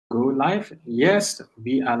Go live. Yes,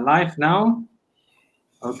 we are live now.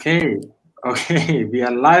 Okay, we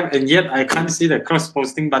are live, and yet I can't see the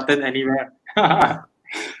cross-posting button anywhere.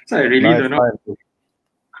 So I really don't know how to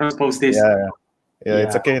cross-post this. Yeah,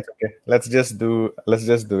 it's okay. Let's just do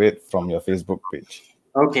it from your Facebook page.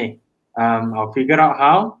 Okay, I'll figure out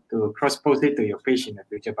how to cross-post it to your page in the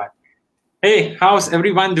future. But hey, how's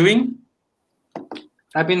everyone doing?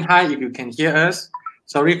 Type in hi if you can hear us.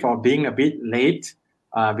 Sorry for being a bit late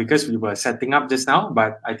because we were setting up just now,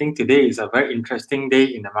 but I think today is a very interesting day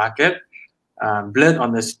in the market. Blood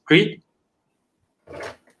on the street.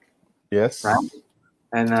 Yes. Right.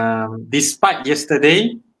 And despite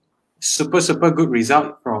yesterday, super good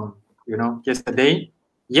result from yesterday,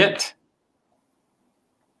 yet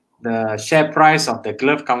the share price of the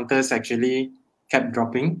glove counters actually kept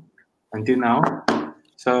dropping until now.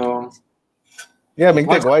 So yeah, Meng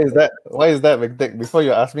Teck, why is that? Why is that, Meng Teck? Before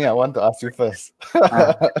you ask me, I want to ask you first.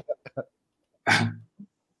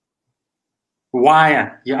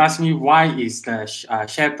 Why? You ask me why is the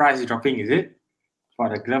share price dropping? Is it for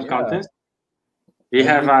the glove counters? We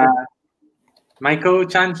have Michael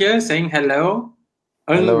Chan here saying hello.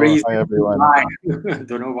 Hello, hi everyone.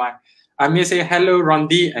 Don't know why. I may say hello,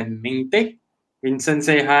 Rondy and Meng Teck. Vincent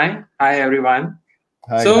say hi. Hi everyone.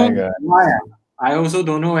 Hi, so guys. Why? I also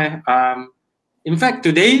don't know. In fact,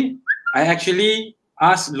 today I actually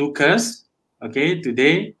asked Lucas. Okay,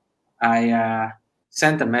 today I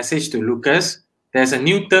sent a message to Lucas. There's a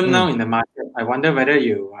new term now in the market. I wonder whether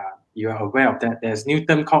you are aware of that. There's a new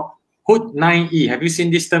term called Hood 9E. Have you seen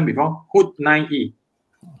this term before? Hood 9E.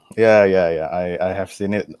 Yeah. I have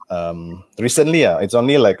seen it recently. It's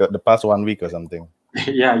only like the past 1 week or something.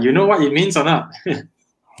 Yeah, you know what it means or not?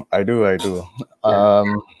 I do.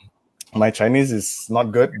 My Chinese is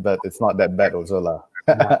not good, but it's not that bad also lah.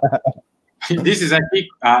 This is actually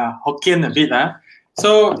Hokkien a bit.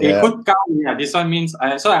 So this one means,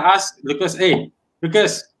 so I asked Lucas, hey,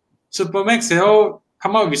 Lucas, Supermax, they all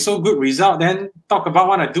come out with so good result, then talk about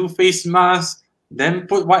want to do face mask, then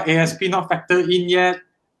put what ASP not factored in yet.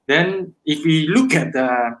 Then if we look at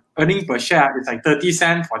the earning per share, it's like 30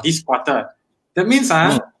 cents for this quarter. That means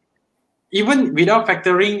even without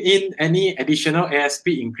factoring in any additional ASP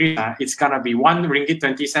increase, it's going to be 1 ringgit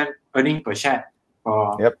 20 cent earning per share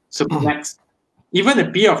for Supermax. Even the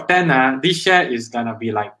P of 10, this share is going to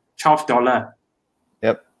be like $12.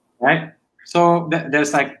 Yep. Right? So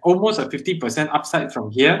there's like almost a 50% upside from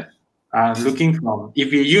here. Looking from,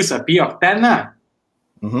 if you use a P of 10,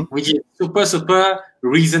 which is super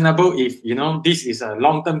reasonable if, this is a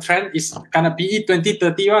long-term trend, it's going to be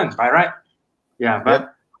 2031, by right? Yeah,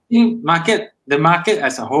 but in the market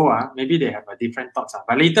as a whole, maybe they have a different thoughts.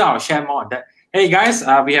 But later I'll share more on that. Hey guys,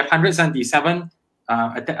 we have 177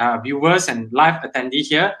 viewers and live attendee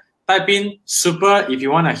here. Type in super if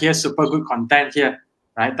you want to hear super good content here.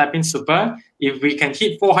 Right? Type in super. If we can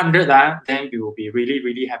hit 400, then we will be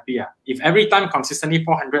really happy. If every time consistently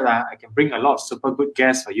 400, I can bring a lot of super good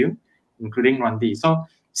guests for you, including Rondy. So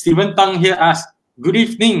Stephen Tang here asks, good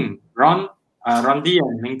evening, Rondy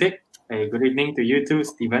and Meng Teck. Hey, good evening to you too,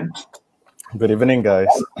 Stephen. Good evening, guys.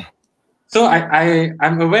 So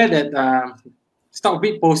I'm aware that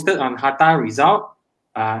Stockbit posted on Hata result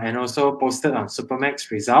and also posted on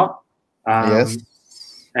Supermax result. Yes.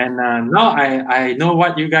 And now I know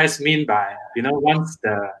what you guys mean by, once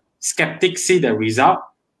the skeptics see the result,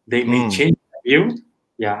 they may change their view.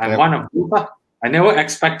 Yeah, I'm one of them. I never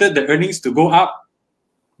expected the earnings to go up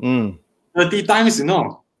 30 times,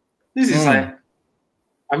 This is like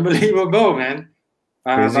unbelievable, man.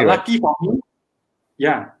 Crazy, but lucky for me,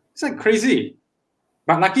 it's like crazy.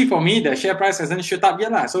 But lucky for me, the share price hasn't shoot up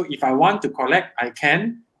yet. So if I want to collect, I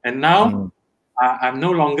can. And now I'm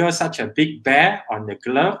no longer such a big bear on the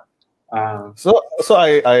glove. So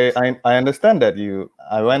I understand that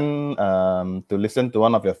I went to listen to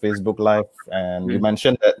one of your Facebook live, and you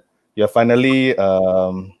mentioned that you're finally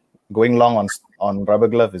going long on rubber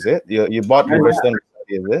glove. Is it? You bought Riverstone?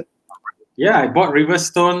 Is it? Yeah, I bought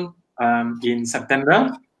Riverstone in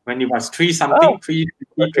September when it was 3 something,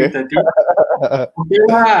 350, 330.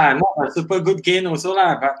 Not a super good gain also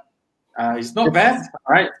but it's not bad,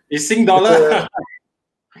 right? It's Sing dollar.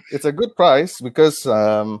 It's a good price because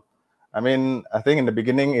I think in the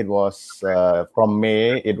beginning it was from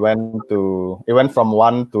May. It went from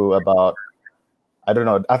 1 to about, I don't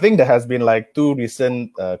know. I think there has been like 2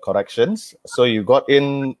 recent corrections. So you got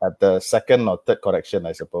in at the 2nd or 3rd correction,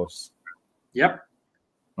 I suppose. Yep.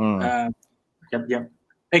 Yep.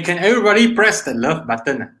 Hey, can everybody press the love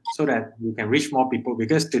button so that we can reach more people?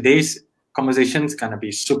 Because today's conversation is going to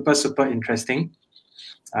be super interesting.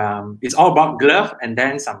 It's all about glove and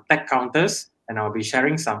then some tech counters and I'll be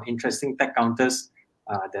sharing some interesting tech counters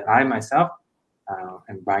that I myself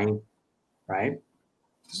am buying, right?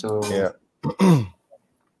 So yeah.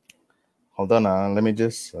 Hold on, let me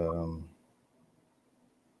just.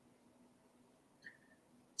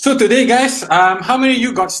 So today, guys, how many of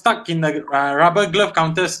you got stuck in the rubber glove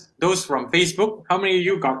counters? Those from Facebook, how many of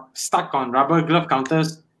you got stuck on rubber glove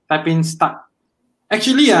counters? Type in stuck.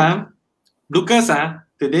 Actually, Lucas,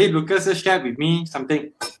 today Lucas shared with me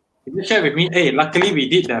something. He shared with me, hey, luckily we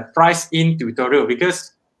did the price in tutorial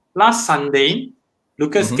because last Sunday,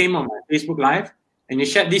 Lucas came on my Facebook Live and he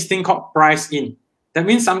shared this thing called price in. That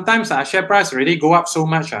means sometimes share price already go up so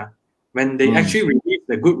much. When they actually release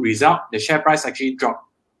the good result, the share price actually drop.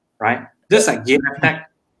 Right? Just like JF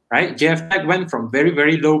Tech, right? JF Tech went from very,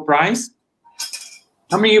 very low price.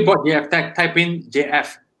 How many of you bought JF Tech? Type in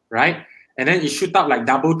JF, right? And then it shoot up like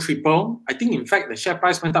double, triple. I think, in fact, the share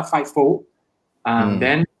price went up 5-fold.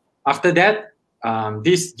 Then after that,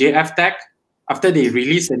 this JF Tech, after they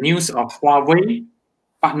released the news of Huawei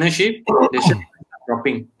partnership, the share price is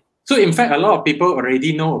dropping. So, in fact, a lot of people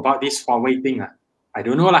already know about this Huawei thing. I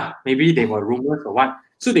don't know lah. Maybe they were rumors or what.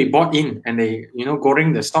 So they bought in and they,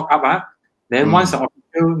 goreng the stock up. Then once the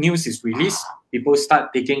official news is released, people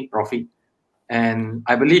start taking profit. And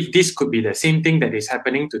I believe this could be the same thing that is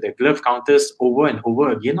happening to the glove counters over and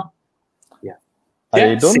over again. Yeah.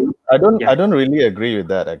 I don't really agree with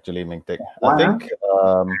that actually, Meng Teck. I think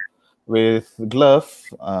with glove,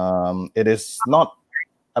 it is not.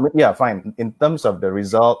 I mean, yeah, fine. In terms of the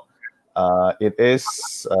result, it is,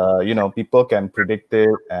 people can predict it,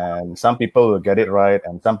 and some people will get it right,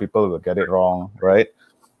 and some people will get it wrong, right?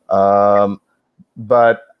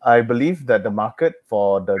 But I believe that the market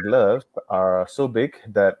for the gloves are so big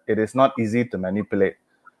that it is not easy to manipulate.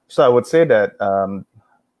 So I would say that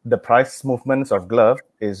the price movements of glove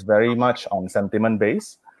is very much on sentiment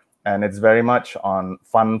base, and it's very much on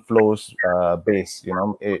fund flows base.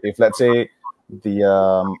 If let's say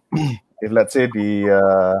the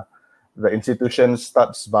institution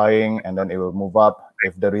starts buying and then it will move up.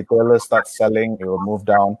 If the retailer starts selling, it will move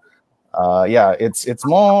down. It's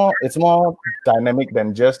more dynamic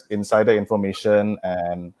than just insider information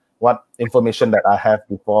and what information that I have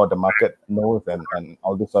before the market knows and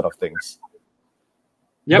all these sort of things.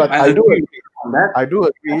 Yep, but I do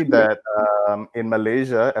agree that in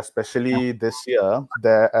Malaysia, especially this year,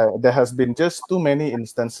 there has been just too many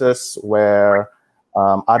instances where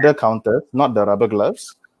other counters, not the rubber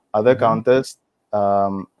gloves, other counters,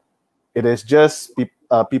 it is just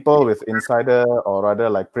people with insider or rather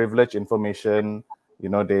like privileged information.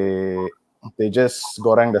 They just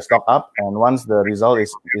goreng the stock up, and once the result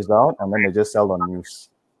is out, and then they just sell on news.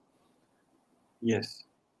 Yes.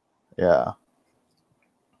 Yeah.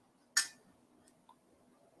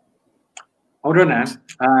 Hold on,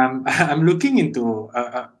 I'm looking into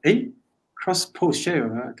cross post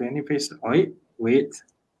share to any place. Oh, wait. I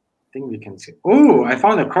think we can see. Oh, I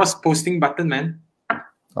found a cross posting button, man.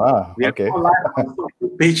 We okay. have live on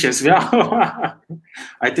Facebook page as well.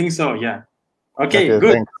 I think so. Yeah. Okay,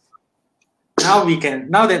 good. Thanks.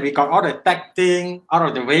 Now that we got all the tech thing out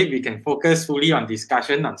of the way, we can focus fully on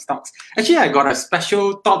discussion on stocks. Actually, I got a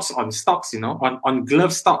special thoughts on stocks, on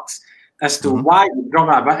glove stocks as to why it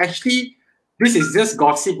dropped. But actually, this is just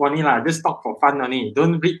gossip only, just talk for fun only.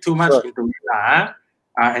 Don't read too much into it.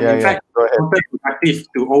 In fact, it's counterproductive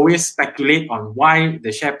to always speculate on why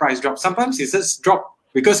the share price drops. Sometimes it just drops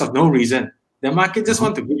because of no reason. The market just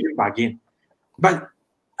want to give you a bargain. But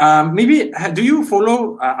maybe, do you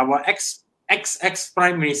follow our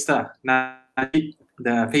ex-Prime Minister, Najib,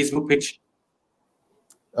 the Facebook page?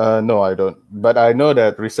 No, I don't. But I know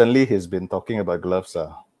that recently he's been talking about gloves.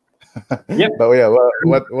 Yep. But yeah,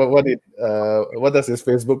 what does his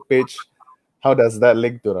Facebook page? How does that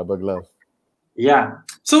link to rubber glove? Yeah.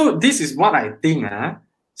 So this is what I think.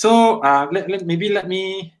 So let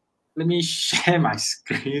me share my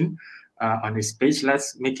screen on his page.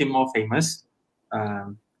 Let's make him more famous.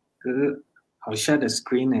 I'll share the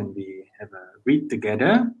screen and we have a read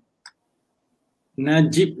together.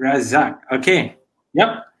 Najib Razak. Okay.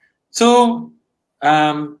 Yep. So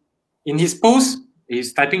in his post,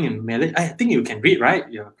 he's typing in Malay. I think you can read, right?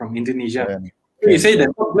 You're from Indonesia. He said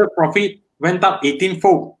that the profit went up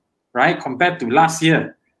 18-fold, right, compared to last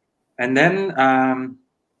year. And then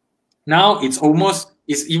now it's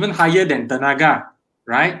even higher than Tenaga,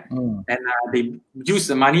 right? And they use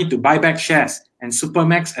the money to buy back shares and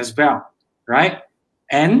Supermax as well, right?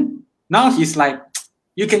 And now he's like,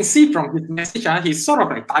 you can see from his message, he's sort of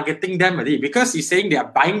like targeting them already because he's saying they are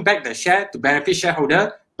buying back the share to benefit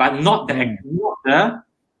shareholder, but not the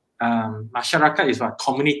masyarakat is what?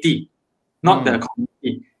 Community, not the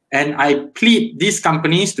community. And I plead these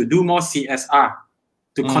companies to do more CSR,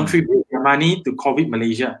 to contribute their money to COVID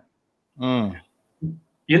Malaysia.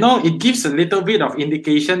 You know, it gives a little bit of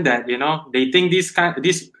indication that, you know, they think these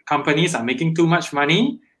companies are making too much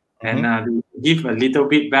money, and they give a little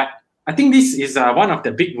bit back. I think this is one of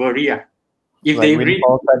the big worry. If like they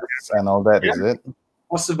windfall tax and all that, is it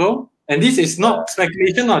possible? And this is not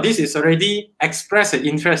speculation, or this is already expressed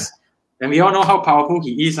interest. And we all know how powerful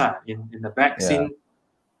he is in the vaccine.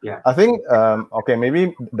 Yeah. I think, okay,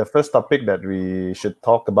 maybe the first topic that we should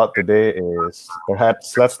talk about today is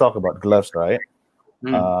perhaps let's talk about gloves, right?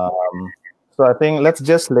 So I think let's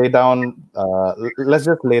just lay down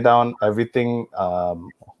everything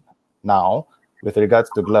now with regards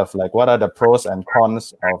to glove. Like, what are the pros and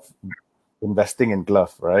cons of investing in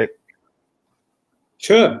glove, right?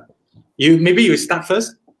 Sure. Maybe you start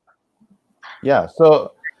first. Yeah.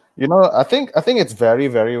 So, you know, I think it's very,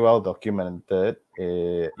 very well documented.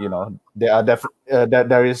 You know,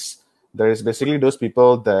 there is basically those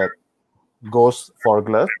people that goes for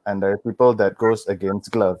glove, and there are people that goes against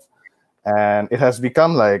glove, and it has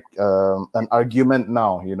become like an argument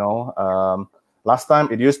now. You know, last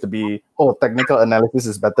time it used to be, oh, technical analysis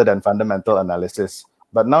is better than fundamental analysis,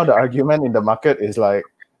 but now the argument in the market is like,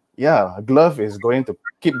 yeah, glove is going to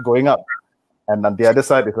keep going up. And on the other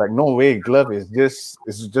side, it's like, no way, glove is just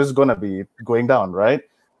going to be going down, right?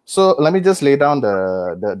 So let me just lay down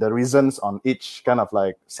the reasons on each kind of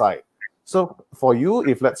like side. So for you,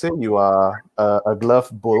 if let's say you are a glove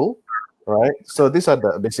bull, right? So these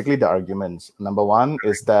are basically the arguments. Number one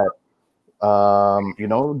is that, you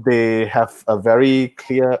know, they have a very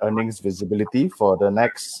clear earnings visibility for the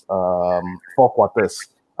next 4 quarters.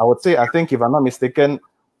 I think if I'm not mistaken,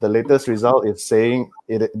 the latest result is saying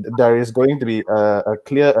there is going to be a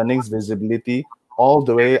clear earnings visibility all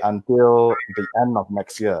the way until the end of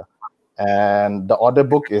next year. And the order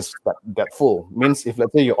book is that full. Means if,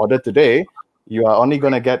 let's say, you order today, you are only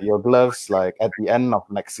going to get your gloves like at the end of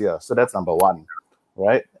next year. So that's number one,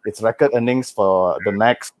 right? It's record earnings for the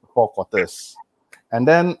next 4 quarters. And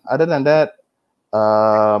then other than that,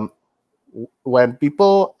 when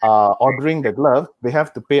people are ordering the glove, they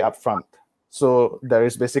have to pay upfront. So there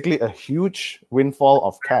is basically a huge windfall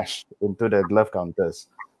of cash into the glove counters.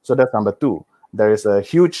 So that's number two. There is a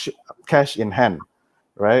huge cash in hand,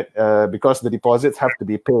 right? Because the deposits have to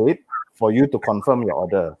be paid for you to confirm your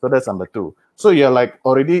order. So that's number two. So you're like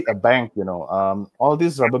already a bank, you know. All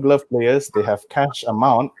these rubber glove players, they have cash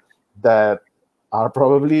amount that are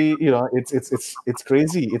probably, you know, it's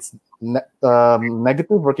crazy. It's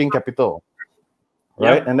negative working capital,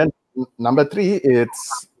 right? Yep. And then number three,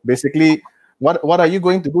 it's basically, what are you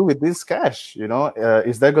going to do with this cash? You know,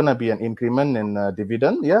 is there going to be an increment in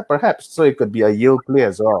dividend? Yeah, perhaps. So it could be a yield play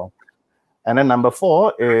as well. And then number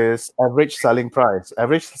four is average selling price.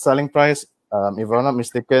 Average selling price, if I'm not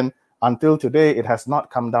mistaken, until today, it has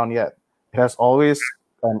not come down yet. It has always,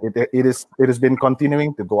 and it has been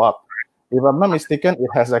continuing to go up. If I'm not mistaken, it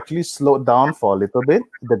has actually slowed down for a little bit.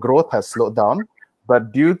 The growth has slowed down,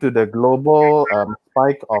 but due to the global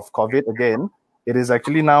spike of COVID again, it is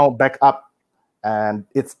actually now back up. And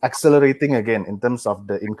it's accelerating again in terms of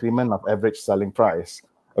the increment of average selling price.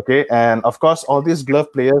 Okay, and of course, all these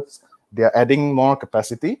glove players, they are adding more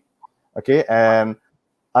capacity. Okay, and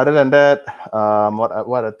other than that, what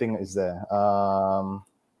other thing is there?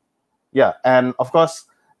 Yeah, and of course,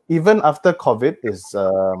 even after COVID is,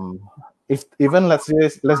 if even let's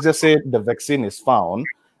just say the vaccine is found,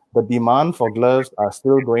 the demand for gloves are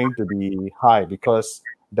still going to be high because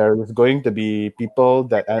there is going to be people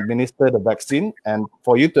that administer the vaccine, and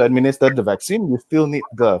for you to administer the vaccine, you still need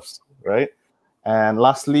gloves, right? And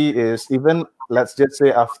lastly is, even let's just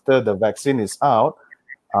say after the vaccine is out,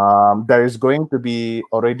 there is going to be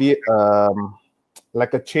already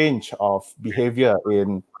like a change of behavior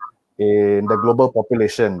in the global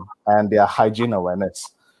population and their hygiene awareness.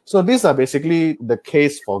 So these are basically the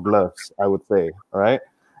case for gloves, I would say, right?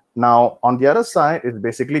 Now, on the other side, is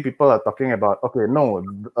basically people are talking about, okay, no,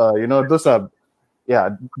 you know, those are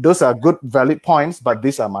good, valid points, but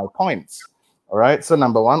these are my points. All right. So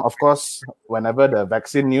number one, of course, whenever the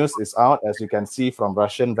vaccine news is out, as you can see from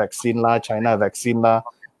Russian vaccine la, China vaccine la,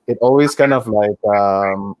 it always kind of like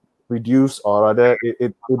reduce, or rather,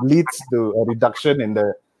 it leads to a reduction in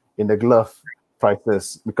the glove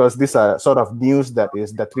prices, because these are sort of news that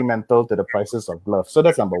is detrimental to the prices of gloves. So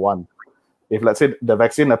that's number one. If, let's say, the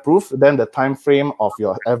vaccine approved, then the time frame of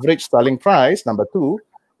your average selling price, number two,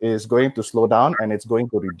 is going to slow down and it's going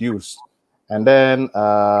to reduce. And then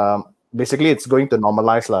basically it's going to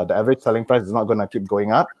normalize. The average selling price is not going to keep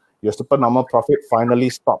going up. Your supernormal profit finally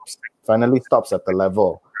stops at the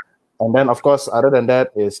level. And then, of course, other than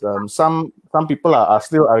that is some people are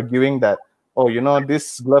still arguing that, oh,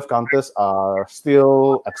 these glove counters are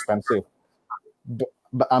still expensive.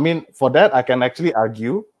 But I mean, for that, I can actually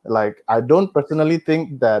argue. Like, I don't personally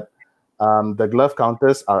think that the glove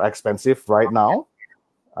counters are expensive right now.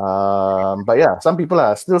 But yeah, some people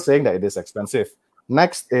are still saying that it is expensive.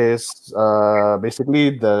 Next is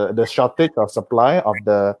basically the shortage of supply of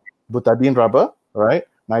the butadiene rubber, right?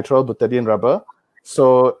 Nitrile butadiene rubber.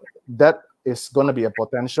 So that is going to be a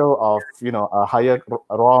potential of a higher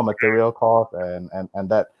raw material cost and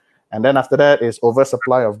that. And then after that is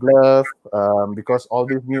oversupply of gloves because all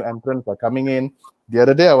these new entrants are coming in. The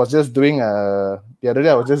other day I was just doing a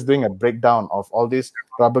breakdown of all these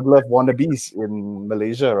rubber glove wannabes in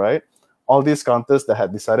Malaysia, right? All these counters that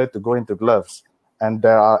had decided to go into gloves, and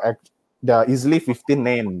there are easily 15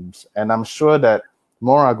 names, and I'm sure that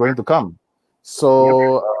more are going to come.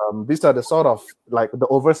 So these are the sort of like the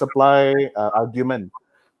oversupply argument.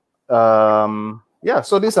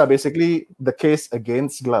 So these are basically the case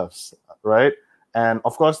against gloves, right? And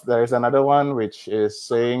of course, there is another one which is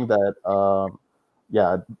saying that,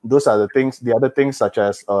 those are the things. The other things such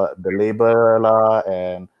as the labor lah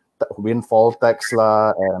and windfall tax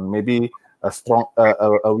lah, and maybe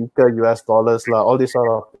a weaker US dollars lah, all these sort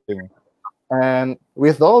of things. And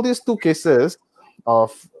with all these two cases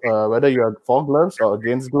of whether you are for gloves or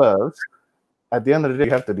against gloves, at the end of the day,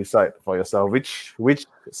 you have to decide for yourself which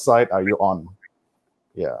side are you on.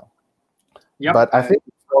 Yeah. Yep. But I think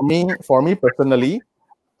for me personally,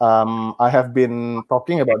 I have been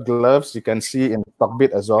talking about gloves. You can see in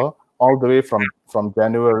Talkbit as well, all the way from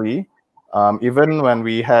January. Even when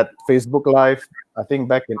we had Facebook Live, I think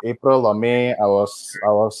back in April or May, I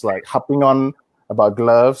was like hopping on about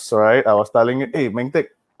gloves, right? I was telling you, hey, Meng Teck,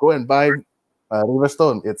 go and buy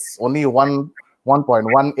Riverstone. It's only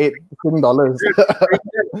 $1.18 dollars.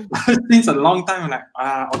 Since a long time, like,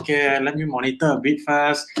 okay, let me monitor a bit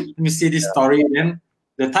first. Let me see this story. Then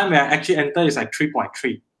the time where I actually enter is like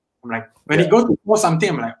 3.3. I'm like, when you go to post something,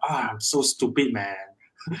 I'm like, I'm so stupid, man.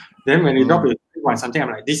 Then when you drop it 3 something,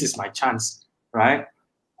 I'm like, this is my chance, right?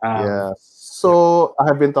 So I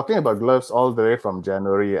have been talking about gloves all the way from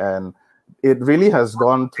January, and it really has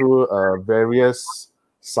gone through various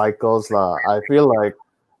cycles lah. I feel like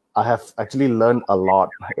I have actually learned a lot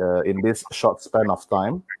in this short span of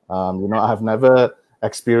time. I have never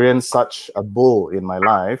experienced such a bull in my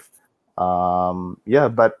life.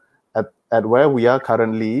 But at where we are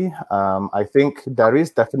currently, I think there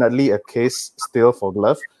is definitely a case still for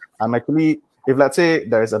glove. I'm actually, if let's say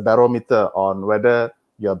there is a barometer on whether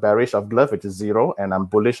you're bearish of glove, which is 0, and I'm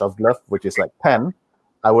bullish of glove, which is like 10,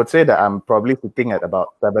 I would say that I'm probably sitting at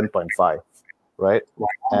about 7.5, right? Wow.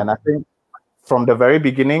 And I think from the very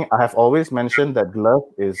beginning, I have always mentioned that glove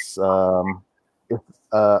is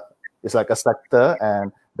like a sector,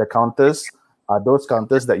 and the counters are those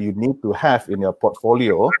counters that you need to have in your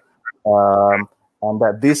portfolio, and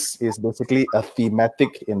that this is basically a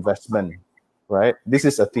thematic investment, right? This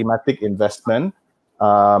is a thematic investment.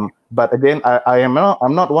 But again, I'm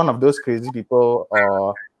not one of those crazy people,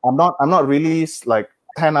 or I'm not really like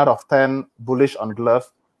 10 out of 10 bullish on glove,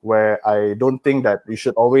 where I don't think that you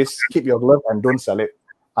should always keep your glove and don't sell it.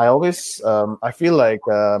 I always, I feel like,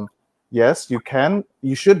 yes, you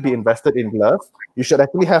should be invested in glove. You should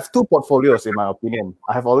actually have 2 portfolios, in my opinion.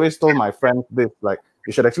 I have always told my friends this, like,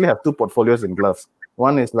 you should actually have 2 portfolios in gloves.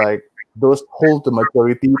 One is like those hold to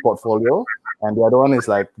maturity portfolio, and the other one is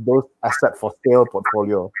like those asset for sale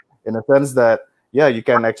portfolio, in the sense that, you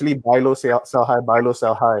can actually buy low, sell high, buy low,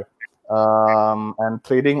 sell high. And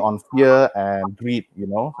trading on fear and greed,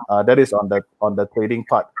 that is on the trading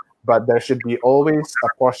part. But there should be always a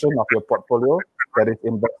portion of your portfolio that is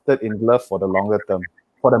invested in glove for the longer term,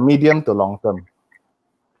 for the medium to long term,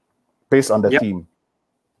 based on the theme.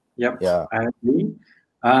 Yep. Yeah, I agree.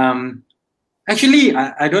 Actually,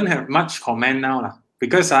 I don't have much comment now,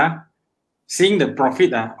 because seeing the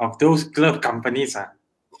profit of those glove companies,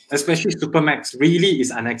 especially Supermax, really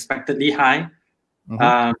is unexpectedly high.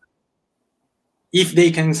 Mm-hmm. If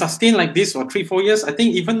they can sustain like this for 3-4 years, I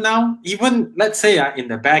think even now, even let's say in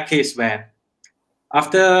the bad case where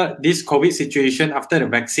after this COVID situation, after the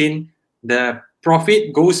vaccine, the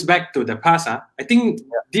profit goes back to the past, I think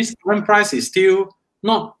this current price is still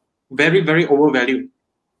not very, very overvalued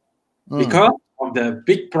because of the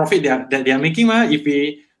big profit that they are making. If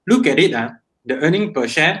we look at it, the earning per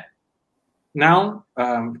share now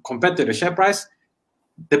compared to the share price,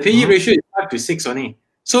 the PE ratio is 5 to 6 only.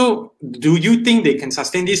 So do you think they can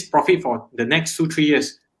sustain this profit for the next 2-3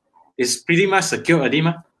 years? It's pretty much secure,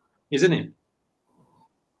 Adima, isn't it?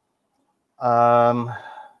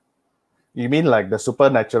 You mean like the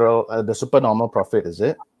supernatural, the supernormal profit, is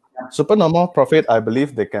it? Yeah. Supernormal profit, I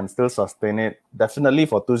believe they can still sustain it. Definitely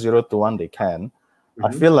for 2021, they can.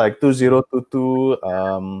 I feel like 2022,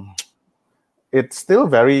 it's still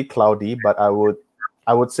very cloudy, but I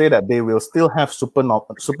would say that they will still have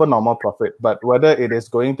supernormal profit. But whether it is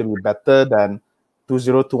going to be better than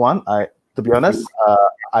 2021, to be honest,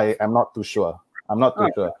 I am not too sure. I'm not too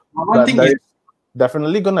sure. But there's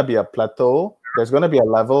definitely going to be a plateau. There's going to be a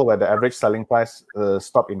level where the average selling price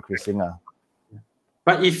stop increasing.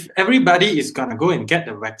 But if everybody is going to go and get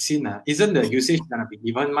the vaccine, isn't the usage going to be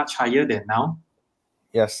even much higher than now?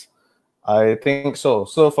 Yes, I think so.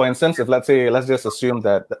 So, for instance, if let's just assume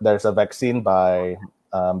that there's a vaccine by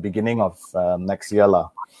beginning of next year,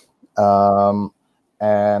 and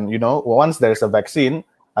once there's a vaccine,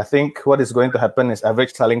 I think what is going to happen is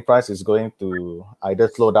average selling price is going to either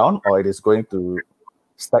slow down or it is going to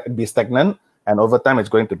be stagnant, and over time it's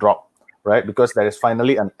going to drop, right? Because there is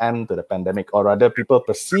finally an end to the pandemic, or rather people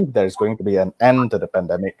perceive there is going to be an end to the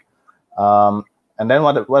pandemic. And then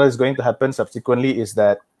what is going to happen subsequently is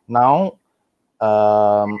that now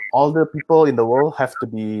all the people in the world have to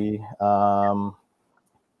be,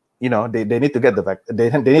 they need to get they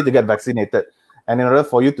need to get vaccinated. And in order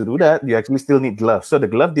for you to do that, you actually still need gloves. So the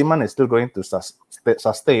glove demand is still going to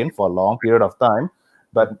sustain for a long period of time.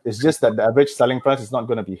 But it's just that the average selling price is not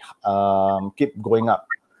going to be keep going up.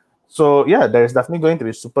 So yeah, there is definitely going to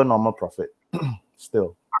be super normal profit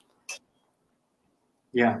still.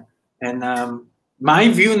 Yeah, and my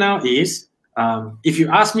view now is, if you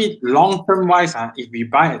ask me long-term wise, if we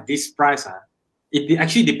buy at this price, it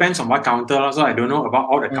actually depends on what counter. Also, I don't know about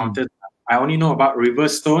all the counters. I only know about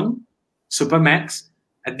Riverstone, Supermax.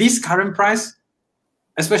 At this current price,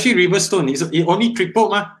 especially Riverstone, it only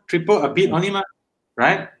triple a bit only,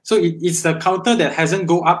 right? So it's the counter that hasn't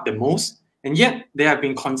go up the most, and yet they have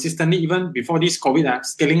been consistently, even before this COVID,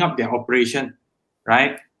 scaling up their operation,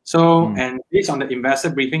 right? So, and based on the investor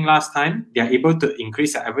briefing last time, they are able to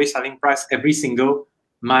increase the average selling price every single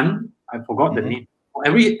month. I forgot the name.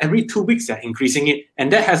 Every 2 weeks, they're increasing it,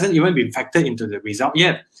 and that hasn't even been factored into the result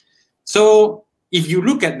yet. So, if you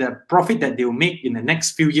look at the profit that they will make in the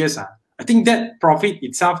next few years, I think that profit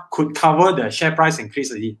itself could cover the share price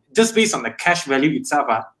increase. Just based on the cash value itself,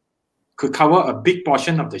 could cover a big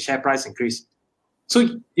portion of the share price increase.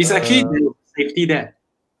 So it's actually the safety there.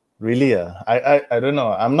 Really? I don't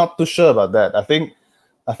know. I'm not too sure about that. I think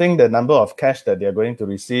the number of cash that they're going to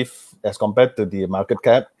receive as compared to the market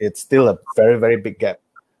cap, it's still a very, very big gap.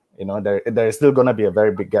 There is still going to be a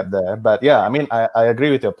very big gap there. But yeah, I mean, I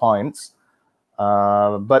agree with your points.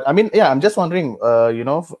 But I mean, yeah, I'm just wondering,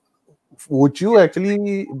 would you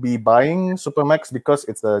actually be buying Supermax because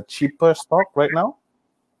it's a cheaper stock right now?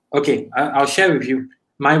 Okay, I'll share with you.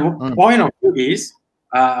 My point of view is,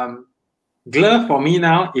 glove for me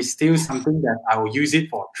now is still something that I will use it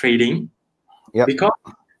for trading. Yeah. Because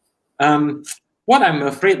what I'm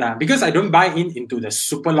afraid because I don't buy into the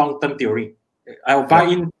super long-term theory. I'll buy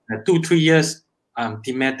in the 2-3 years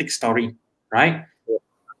thematic story, right? Yeah.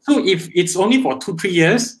 So if it's only for 2-3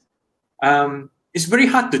 years, it's very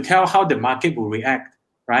hard to tell how the market will react,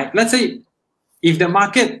 right? Let's say if the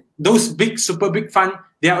market, those big, super big fund,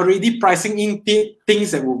 they are already pricing in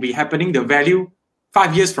things that will be happening, the value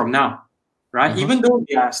 5 years from now, right? Even though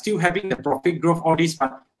they are still having the profit growth, all this,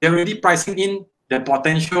 but they're already pricing in the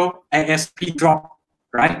potential ASP drop,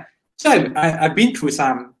 right? So I've been through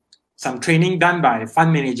some training done by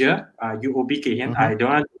fund manager, UOB Kehian. I don't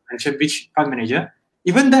want to mention which fund manager.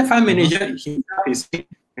 Even that fund manager himself is saying,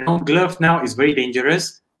 glove now is very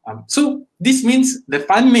dangerous. So this means the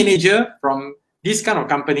fund manager from these kind of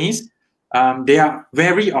companies, they are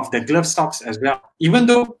wary of the glove stocks as well. Even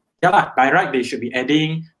though, by right, they should be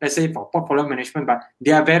adding, let's say, for portfolio management, but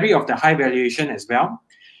they are wary of the high valuation as well.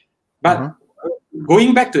 But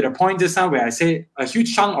going back to the point just now where I say a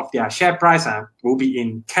huge chunk of their share price will be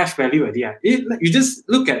in cash value at the end. You just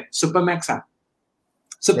look at Supermax.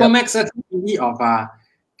 Supermax has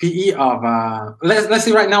PE of let's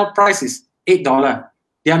say right now price is $8.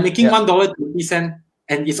 They are making $1.20,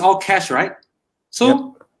 and it's all cash, right?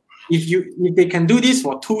 So if they can do this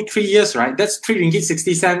for 2-3 years, right, that's 3 ringgit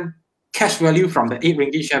 60 cent cash value from the 8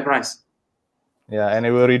 ringgit share price. Yeah, and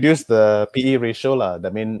it will reduce the PE ratio. I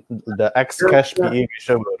mean, the X-cash PE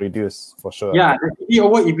ratio will reduce for sure. Yeah, the PE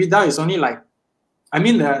over EBITDA is only like, I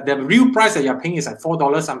mean, the real price that you're paying is like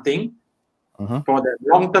 $4 something for the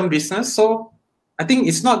long-term business. So I think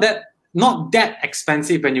it's not that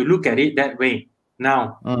expensive when you look at it that way.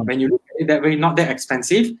 Now, when you look at it that way, not that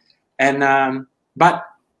expensive. And but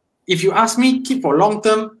if you ask me, keep for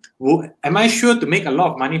long-term, am I sure to make a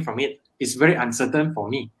lot of money from it? It's very uncertain for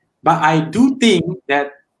me. But I do think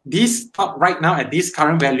that this stock right now at this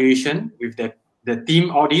current valuation with the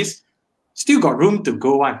team, all this, still got room to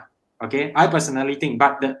go on. Okay, I personally think,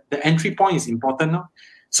 but the entry point is important. No?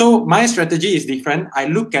 So my strategy is different. I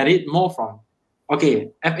look at it more from, okay,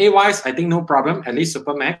 FA wise, I think no problem, at least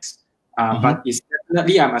Supermax. But it's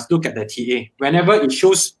definitely I must look at the TA. Whenever it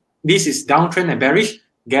shows this is downtrend and bearish,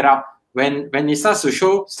 get out. When it starts to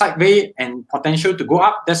show sideways and potential to go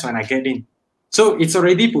up, that's when I get in. So it's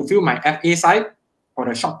already fulfilled my FA side for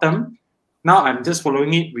the short term. Now I'm just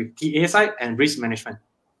following it with TA side and risk management.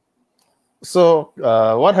 So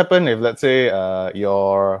what happened if, let's say,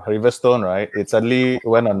 your Riverstone, right? It suddenly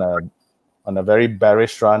went on a very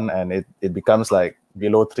bearish run and it becomes like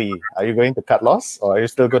below 3. Are you going to cut loss, or are you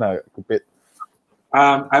still gonna keep it?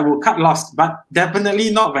 I will cut loss, but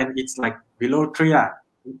definitely not when it's like below 3.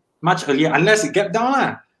 Much earlier, unless it gap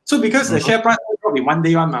down. So because the share price will drop in one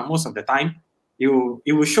day most of the time, it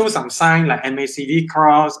will show some sign like MACD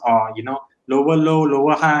cross or lower low,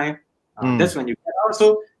 lower high. That's when you get out.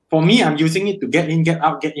 So for me, I'm using it to get in, get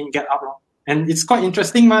out, get in, get out. And it's quite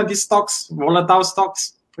interesting, man. These stocks, volatile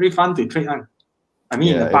stocks, pretty fun to trade on. I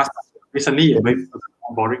mean, in the past, recently, it's very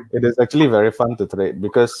boring. It is actually very fun to trade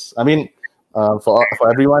because, I mean, for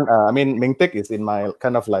everyone, I mean, Meng Teck is in my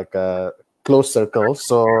kind of like a close circle.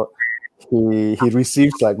 So he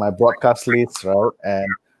receives like my broadcast list, right? And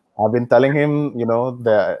I've been telling him,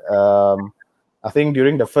 that I think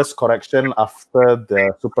during the first correction after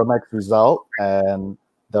the Supermax result and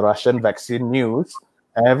the Russian vaccine news,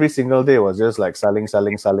 every single day was just like selling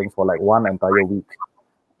for like one entire week.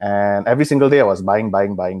 And every single day I was buying.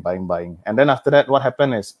 And then after that, what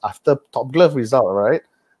happened is after Top Glove result, right?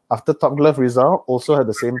 After Top Glove result, also had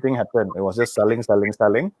the same thing happen. It was just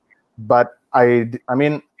selling. But I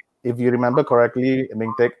mean, if you remember correctly,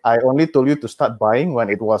 Meng Teck, I only told you to start buying when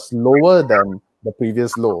it was lower than the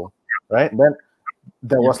previous low, right? Then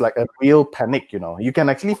there was like a real panic, You can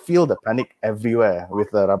actually feel the panic everywhere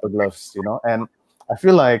with the rubber gloves, And I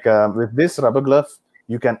feel like with this rubber glove,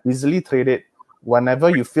 you can easily trade it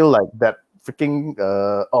whenever you feel like that freaking,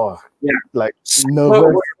 like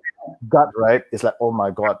nervous gut, right? It's like, oh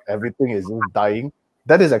my God, everything is just dying.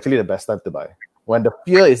 That is actually the best time to buy. When the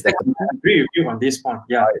fear is that. I agree with you on this point.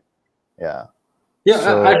 Yeah. Right. Yeah.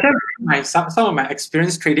 So, I share some of my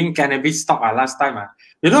experience trading cannabis stock last time.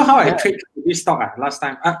 You know how I trade cannabis stock last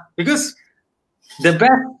time? Because the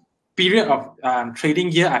best period of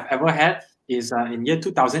trading year I've ever had is in year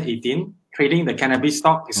 2018. Trading the cannabis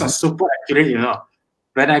stock is super accurate,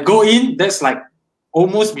 When I go in, that's like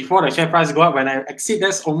almost before the share price go up. When I exit,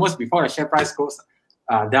 that's almost before the share price goes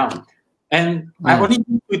down. And I only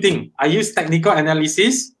do 2 things. I use technical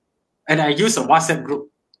analysis and I use a WhatsApp group.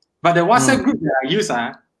 But the WhatsApp group that I use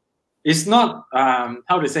is not, I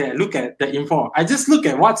look at the info. I just look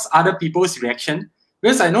at what's other people's reaction.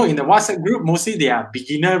 Because I know in the WhatsApp group, mostly they are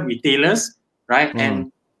beginner retailers, right?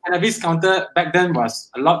 And cannabis counter back then was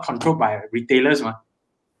a lot controlled by retailers.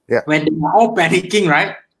 Yeah. When they were all panicking,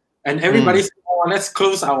 right? And everybody said, oh, let's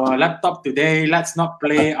close our laptop today. Let's not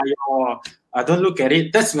play. Don't look at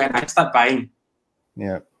it. That's when I start buying.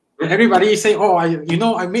 Yeah. When everybody say, oh,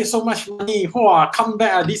 I made so much money. Oh, come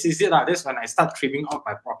back. This is it. That's when I start trimming off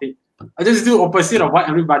my profit. I just do opposite of what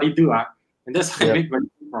everybody do. And that's how I make very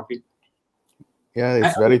good profit. Yeah,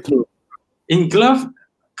 it's very true. In glove,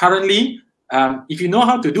 currently, if you know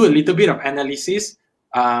how to do a little bit of analysis,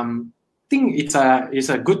 I think it's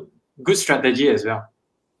a good strategy as well.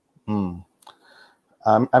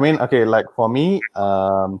 I mean, okay, like for me,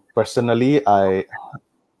 personally,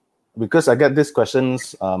 because I get these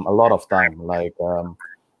questions a lot of time, like,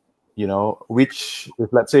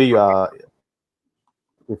 if let's say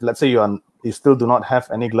you still do not have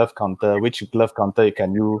any glove counter, which glove counter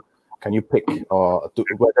can you pick, or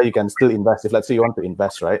whether you can still invest, if let's say you want to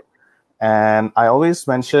invest, right? And I always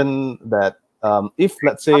mention that if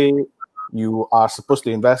let's say you are supposed to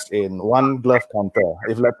invest in one glove counter,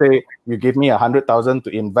 if let's say you give me 100,000 to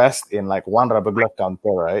invest in like one rubber glove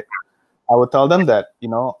counter, right? I would tell them that,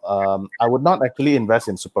 I would not actually invest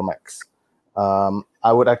in Supermax.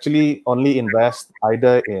 I would actually only invest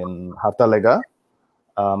either in Harta Lega,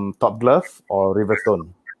 Top Glove, or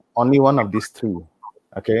Riverstone. Only one of these 3.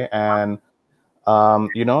 Okay. And,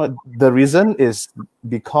 the reason is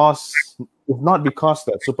because, it's not because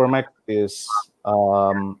that Supermax is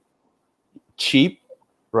cheap,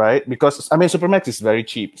 right? Because, I mean, Supermax is very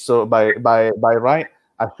cheap. So by right,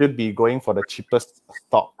 I should be going for the cheapest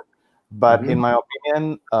stock. But in my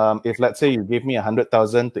opinion, if let's say you give me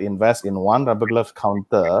 100,000 to invest in one rubber glove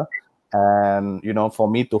counter, and for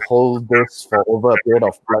me to hold this for over a period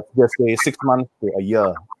of, let's just say, 6 months to a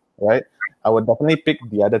year, right, I would definitely pick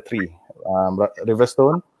the other three,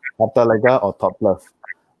 Riverstone, Harta Lega, or Top Glove.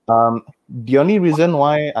 The only reason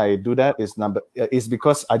why I do that is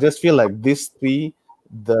because I just feel like these three,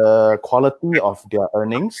 the quality of their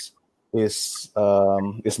earnings is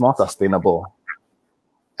more sustainable,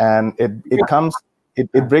 and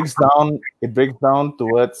it breaks down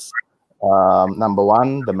towards number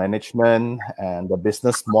one, the management and the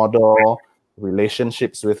business model,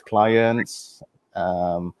 relationships with clients,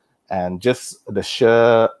 and just the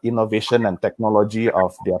sheer innovation and technology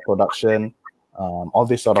of their production, all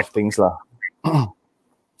these sort of things lah.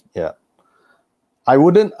 Yeah, I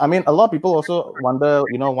mean, a lot of people also wonder,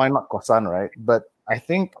 why not Kosan, right? But I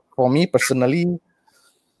think for me personally,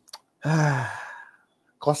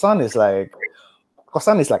 Kosan is like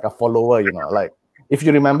a follower, like, if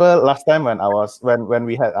you remember last time when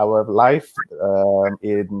we had our live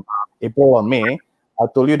in April or May, I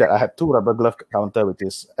told you that I had 2 rubber glove counter,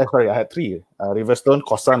 I had 3, Riverstone,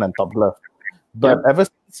 Kosan, and Top Glove. But ever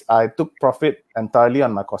since I took profit entirely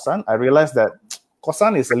on my Kosan, I realized that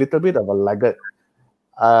Kosan is a little bit of a laggard.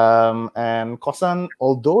 And Kosan,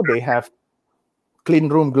 although they have clean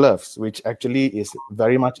room gloves, which actually is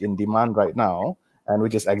very much in demand right now, and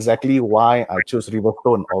which is exactly why I choose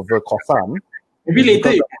Riverstone over Kosan. Maybe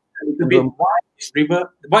later you can a little bit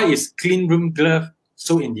why is clean room glove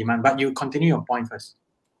so in demand? But you continue your point first.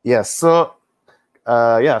 Yes, so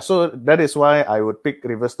so that is why I would pick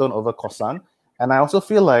Riverstone over Kosan. And I also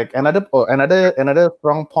feel like another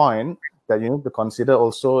strong point that you need to consider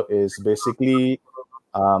also is basically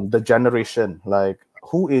the generation, like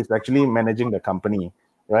who is actually managing the company,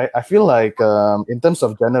 right? I feel like in terms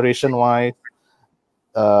of generation wise,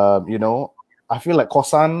 I feel like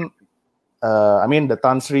Kosan, I mean, the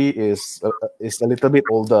Tan Sri is a little bit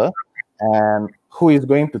older, and who is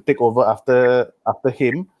going to take over after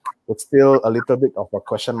him? It's still a little bit of a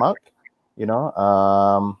question mark,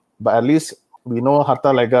 but at least we know Harta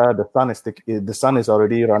Lega, the son is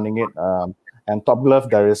already running it, and Top Glove,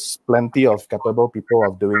 there is plenty of capable people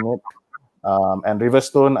of doing it, and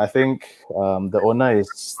Riverstone, I think the owner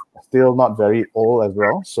is still not very old as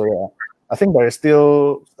well, so I think there is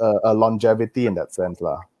still a longevity in that sense,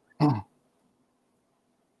 lah.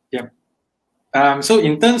 Yeah. So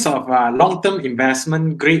in terms of long-term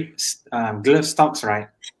investment grade glove stocks, right?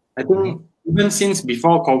 I think even since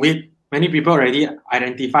before COVID, many people already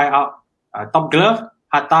identify out Top Glove,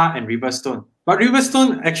 Harta, and Riverstone. But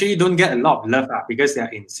Riverstone actually don't get a lot of love because they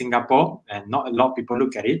are in Singapore and not a lot of people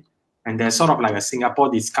look at it. And they're sort of like a Singapore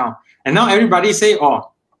discount. And now everybody say,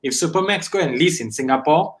 oh, if Supermax go and list in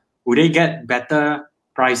Singapore, would they get better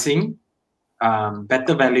pricing,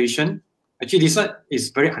 better valuation? Actually, this one is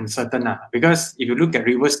very uncertain because if you look at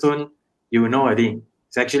Riverstone, you will know already.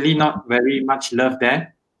 It's actually not very much love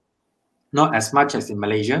there, not as much as in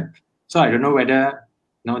Malaysia. So I don't know whether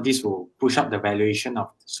this will push up the valuation of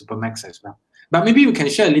Supermax as well. But maybe we can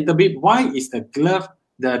share a little bit. Why is the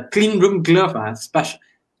clean room glove,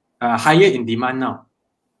 higher in demand now?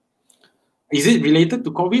 Is it related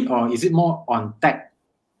to COVID or is it more on tech?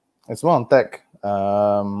 It's more on tech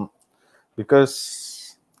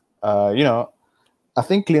because, I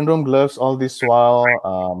think clean room gloves all this while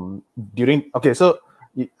so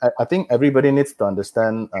I think everybody needs to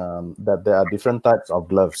understand that there are different types of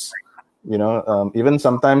gloves. Even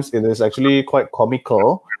sometimes it is actually quite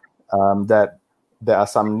comical that there are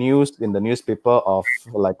some news in the newspaper of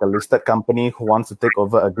like a listed company who wants to take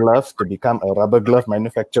over a glove to become a rubber glove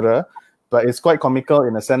manufacturer. But it's quite comical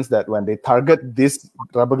in a sense that when they target these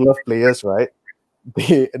rubber glove players, right,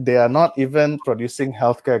 they are not even producing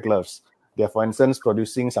healthcare gloves. They're, for instance,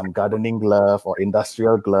 producing some gardening glove or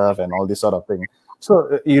industrial glove and all this sort of thing.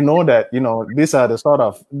 So these are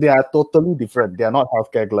they are totally different. They are not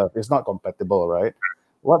healthcare glove. It's not compatible, right?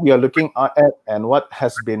 What we are looking at and what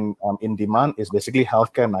has been in demand is basically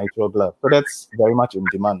healthcare nitrile glove. So that's very much in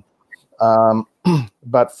demand.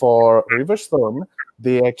 But for Riverstone,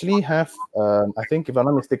 they actually have, I think, if I'm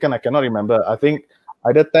not mistaken, I cannot remember, I think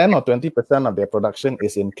either 10 or 20% of their production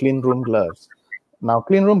is in clean room gloves. Now,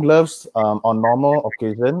 clean room gloves on normal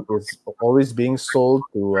occasion is always being sold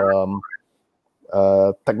to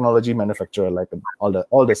technology manufacturer, like all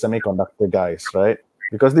the semiconductor guys, right?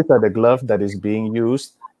 Because these are the gloves that is being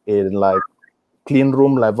used in like clean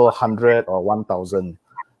room level 100 or 1000.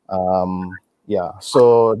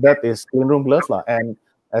 So that is clean room gloves lah. And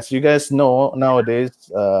as you guys know,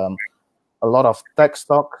 nowadays a lot of tech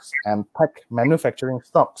stocks and tech manufacturing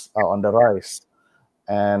stocks are on the rise,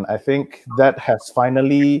 and I think that has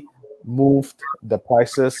finally moved the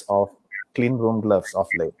prices of clean room gloves of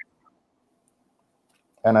late.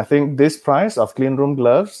 And I think this price of clean room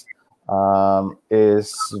gloves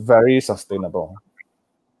is very sustainable.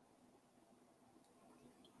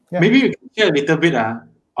 Yeah. Maybe you can share a little bit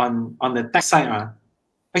on the tech side.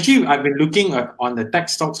 Actually, I've been looking on the tech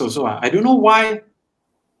stocks also. I don't know why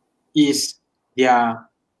is their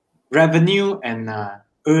revenue and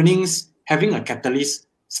earnings having a catalyst,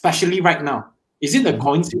 especially right now. Is it a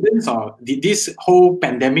coincidence, or did this whole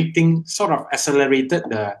pandemic thing sort of accelerated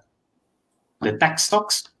the tech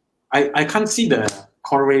stocks? I can't see the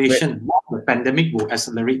correlation. The pandemic will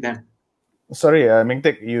accelerate them. Sorry, Meng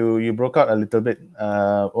Teck, you broke out a little bit.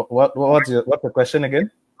 What's the question again?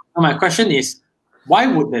 My question is, why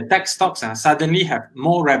would the tech stocks suddenly have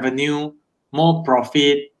more revenue, more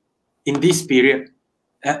profit in this period,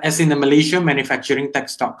 as in the Malaysia manufacturing tech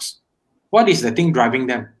stocks? What is the thing driving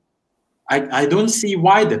them? I don't see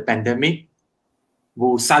why the pandemic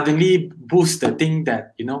will suddenly boost the thing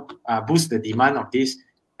that, boost the demand of these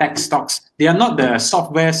tech stocks. They are not the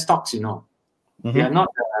software stocks, They are not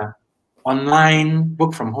the online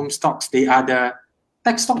work from home stocks. They are the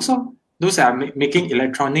tech stocks. Those are making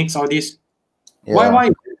electronics, all this. Yeah. Why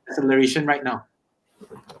is there acceleration right now?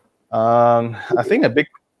 I think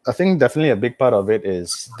definitely a big part of it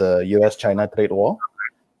is the US-China trade war.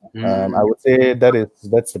 I would say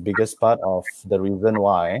that's the biggest part of the reason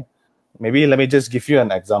why. Maybe let me just give you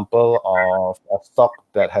an example of a stock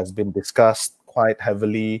that has been discussed quite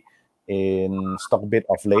heavily in StockBit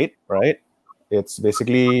of late, right? It's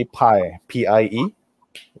basically PIE, P-I-E.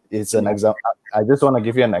 It's an example. I just want to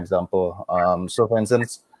give you an example. So for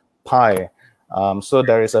instance, PIE. So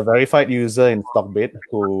there is a verified user in StockBit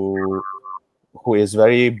who is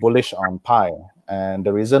very bullish on PIE. And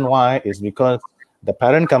the reason why is because the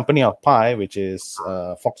parent company of PIE, which is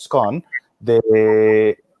Foxconn,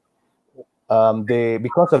 they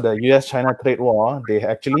because of the US-China trade war, they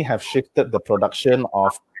actually have shifted the production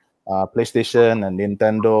of PlayStation and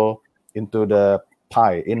Nintendo into the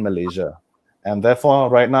PIE in Malaysia. And therefore,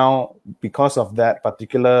 right now, because of that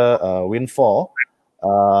particular windfall,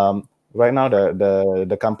 right now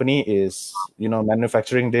the company is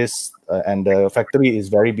manufacturing this, and the factory is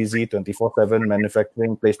very busy 24/7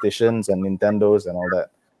 manufacturing PlayStations and Nintendos and all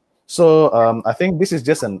that. So I think this is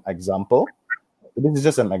just an example.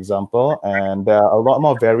 And there are a lot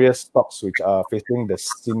more various stocks which are facing the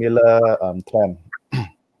similar trend.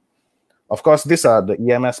 Of course, these are the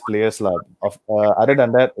EMS players. Other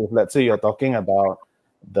than that, if let's say you're talking about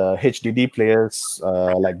the HDD players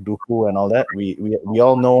like Dufu and all that, we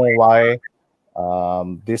all know why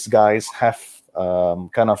these guys have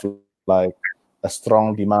kind of like a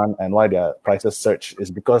strong demand, and why their prices surge is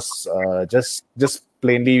because just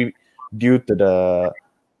plainly due to the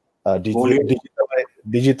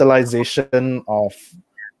digitalization of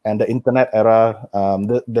and the internet era,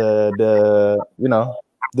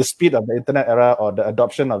 the speed of the internet era, or the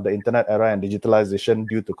adoption of the internet era and digitalization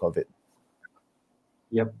due to COVID.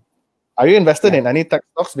 Yep. Are you invested in any tech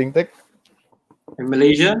stocks, Meng Teck? In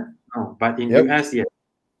Malaysia? No, but in US, yes.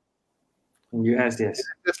 In US, yes.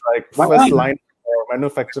 It's like first line for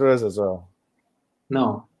manufacturers as well.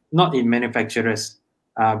 No, not in manufacturers,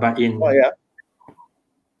 but in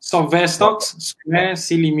software stocks, Square,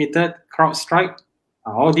 C Limited, CrowdStrike.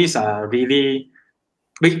 All these are really...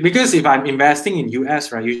 Because if I'm investing in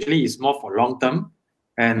US, right, usually it's more for long term,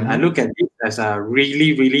 and I look at it as a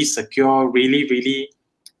really, really secure, really, really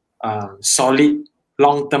solid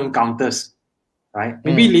long term counters, right?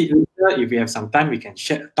 Maybe later, if we have some time, we can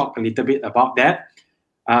talk a little bit about that.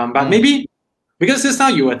 But maybe because just now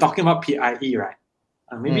you were talking about PIE, right?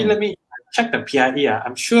 Maybe let me check the PIE.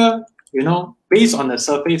 I'm sure based on the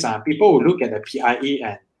surface, people will look at the PIE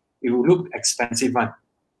and it will look expensive one.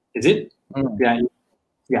 Is it? PIE.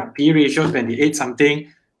 Yeah, P ratio 28 something,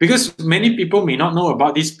 because many people may not know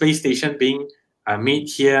about this PlayStation being made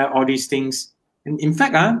here, all these things. And in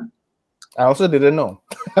fact, I also didn't know.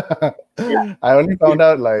 I only found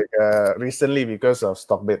out recently because of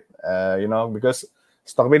StockBit. Because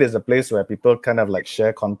StockBit is a place where people kind of like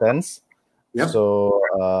share contents. Yep. So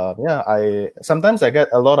I sometimes get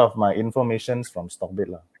a lot of my information from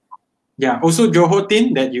StockBit. Yeah. Also, Johor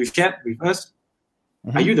Tin that you shared with us.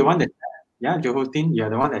 Are you the one that? Yeah, Johor Tin, you're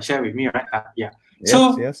the one that shared with me, right? Yes,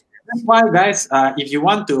 so that's why, guys, if you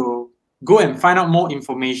want to go and find out more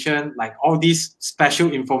information, like all this special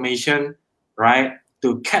information, right,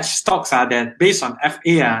 to catch stocks that based on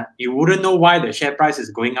FA, you wouldn't know why the share price is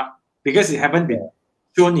going up, because it haven't been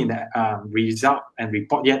shown in the result and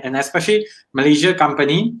report yet. And especially Malaysia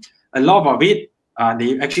company, a lot of it,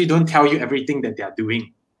 they actually don't tell you everything that they are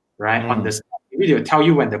doing, right? On the maybe they'll tell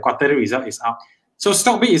you when the quarterly result is out. So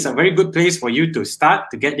StockBit is a very good place for you to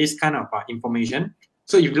start to get this kind of information.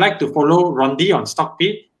 So if you'd like to follow Rondy on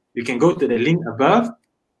StockBit, you can go to the link above,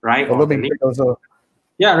 right? Follow Or the me link. also.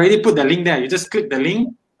 Yeah, I already put the link there. You just click the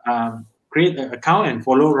link, create an account, and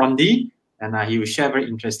follow Rondy, and he will share very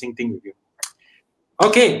interesting thing with you.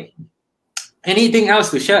 Okay. Anything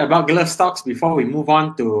else to share about glove stocks before we move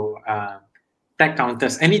on to tech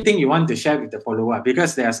counters? Anything you want to share with the follower?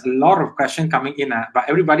 Because there's a lot of questions coming in, but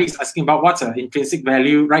everybody's asking about what's the intrinsic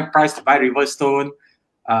value, right price to buy Riverstone,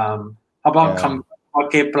 how about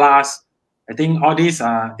OK Plus. I think all these,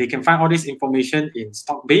 they can find all this information in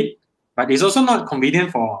StockBit, but it's also not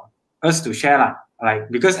convenient for us to share,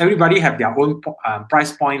 like, because everybody have their own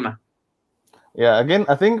price point. Yeah, again,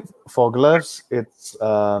 I think for gloves, it's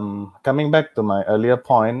coming back to my earlier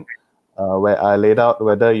point where I laid out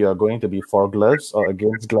whether you are going to be for gloves or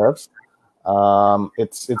against gloves.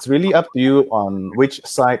 It's really up to you on which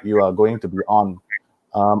side you are going to be on.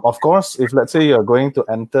 Of course, if let's say you're going to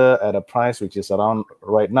enter at a price which is around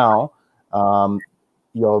right now,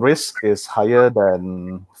 your risk is higher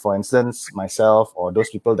than, for instance, myself or those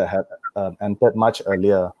people that had entered much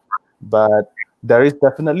earlier. But there is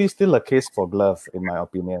definitely still a case for glove, in my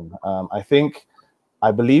opinion.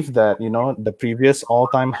 I believe that, the previous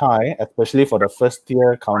all-time high, especially for the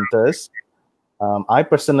first-tier counters, I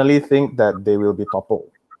personally think that they will be toppled.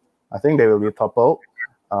 I think they will be toppled.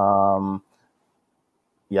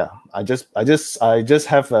 Yeah, I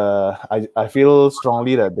feel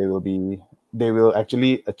strongly that they will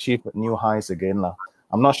actually achieve new highs again.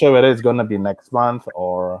 I'm not sure whether it's going to be next month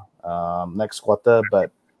or next quarter, but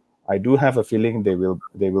I do have a feeling they will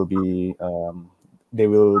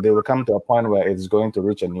come to a point where it's going to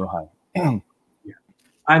reach a new high.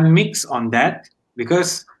 I'm mixed on that,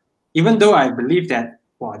 because even though I believe that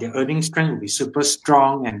their earnings trend will be super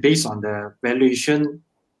strong, and based on the valuation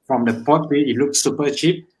from the port, it looks super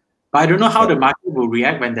cheap, but I don't know how the market will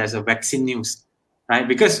react when there's a vaccine news, right?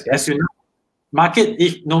 Because as you know, market,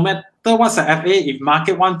 if no matter what's the FA, if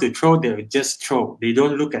market want to throw, they'll just throw. They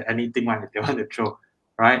don't look at anything when they want to throw,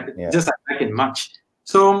 right? Just like back in March.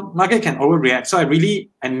 So market can overreact. So I really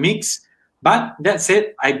am mixed. But that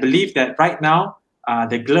said, I believe that right now,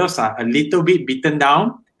 the gloves are a little bit beaten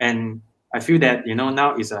down, and I feel that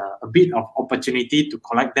now is a bit of opportunity to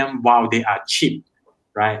collect them while they are cheap,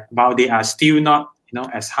 right? While they are still not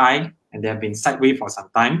as high, and they have been sideways for some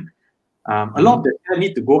time. A lot of the share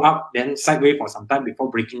need to go up, then sideways for some time before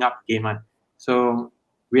breaking up again. So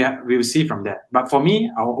we will see from that. But for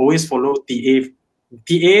me, I will always follow TA.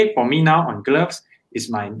 TA for me now on gloves is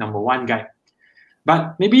my #1 guide.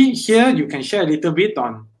 But maybe here you can share a little bit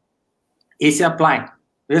on Asia Ply,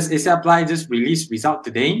 because Asia Ply just released result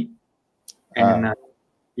today, and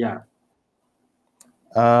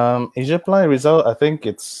Asia Ply result, I think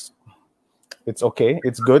it's okay,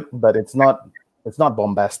 it's good, but it's not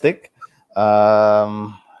bombastic.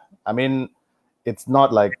 I mean, it's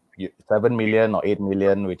not like 7 million or 8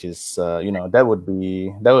 million, which is that would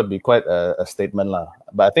be quite a statement lah.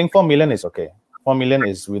 But I think 4 million is okay. 4 million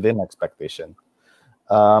is within expectation.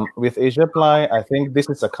 With Asia Ply, I think this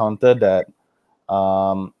is a counter that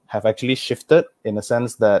have actually shifted, in a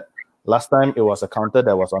sense that last time it was a counter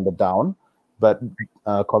that was on the down, but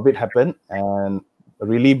COVID happened, and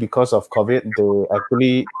really because of COVID, they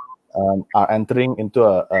actually are entering into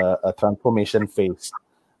a transformation phase.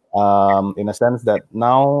 In a sense that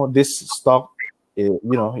now this stock,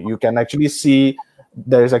 you can actually see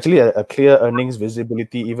there is actually a clear earnings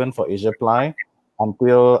visibility even for Asia Ply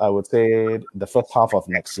until, I would say, the first half of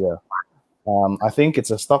next year. I think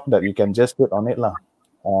it's a stock that you can just put on it lah,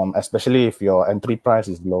 especially if your entry price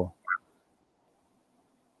is low.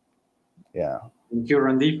 Yeah. Thank you,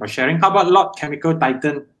 Rondy, for sharing. How about Lot Chemical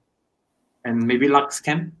Titan and maybe Lux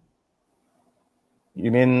Chem?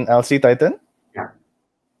 You mean LC Titan? Yeah.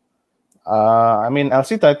 I mean,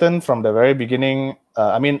 LC Titan from the very beginning,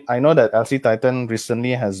 I know that LC Titan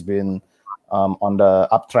recently has been on the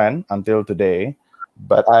uptrend until today,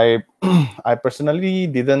 but I personally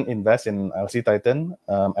didn't invest in LC Titan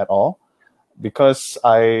at all, because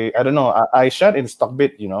I don't know, I shared in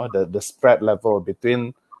StockBit, the spread level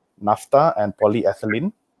between naphtha and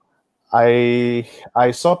polyethylene. I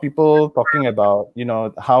saw people talking about,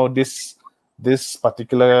 how this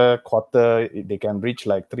particular quarter they can reach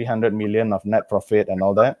like 300 million of net profit and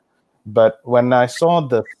all that. But when I saw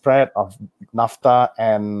the spread of naphtha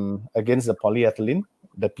and against the polyethylene,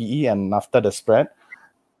 the PE and naphtha, the spread,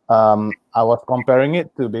 I was comparing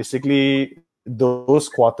it to basically those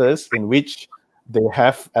quarters in which they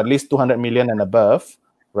have at least 200 million and above,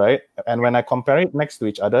 right? And when I compare it next to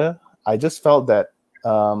each other, I just felt that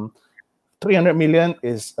 300 million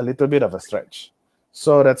is a little bit of a stretch.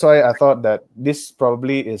 So that's why I thought that this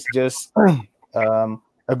probably is just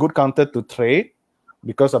a good counter to trade,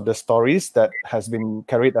 because of the stories that has been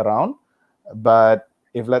carried around. But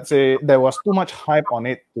if, let's say, there was too much hype on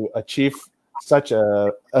it to achieve such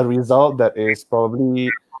a result that is probably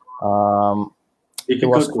it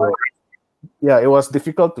was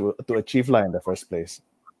difficult to achieve in the first place.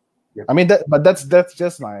 Yep. I mean, but that's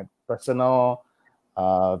just my personal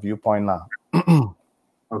viewpoint now.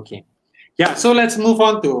 Okay. Yeah, so let's move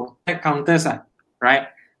on to tech counters, right?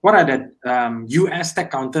 What are the US tech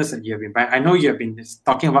counters that you have been buying? I know you have been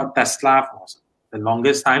talking about Tesla for the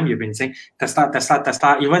longest time. You've been saying Tesla, Tesla,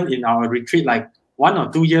 Tesla. Even in our retreat, like 1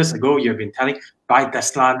 or 2 years ago, you've been telling, buy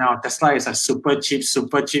Tesla now. Tesla is a super cheap,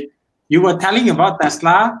 super cheap. You were telling about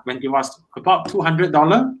Tesla when it was about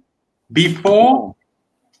 $200 before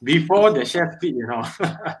the share split, you know.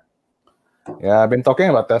 Yeah, I've been talking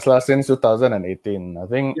about Tesla since 2018. I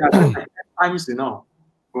think. Yeah, that's like 10 times, you know,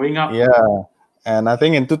 going up. Yeah, and I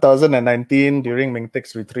think in 2019 during Meng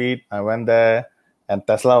Teck's retreat, I went there, and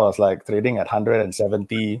Tesla was like trading at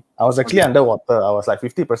 170. I was actually underwater. I was like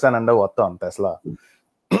 50% underwater on Tesla,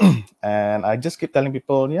 and I just keep telling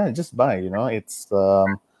people, yeah, just buy. You know, it's a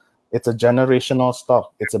generational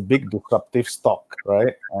stock. It's a big disruptive stock,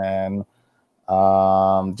 right? And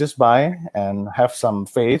just buy and have some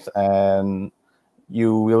faith, and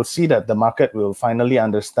you will see that the market will finally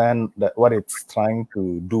understand that what it's trying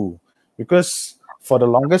to do. Because for the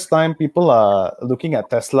longest time, people are looking at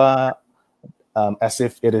Tesla as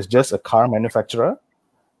if it is just a car manufacturer,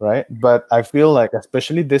 right? But I feel like,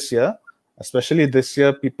 especially this year,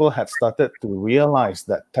 people had started to realize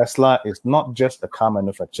that Tesla is not just a car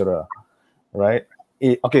manufacturer, right?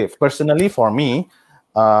 Okay, personally for me,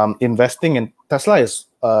 investing in Tesla is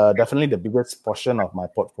definitely the biggest portion of my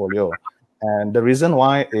portfolio, and the reason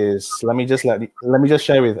why is let me just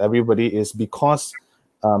share with everybody is because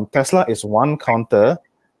Tesla is one counter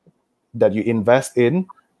that you invest in,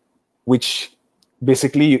 which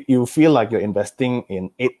basically you feel like you're investing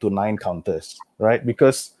in 8 to 9 counters, right?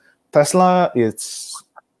 Because Tesla is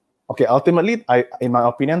ultimately, in my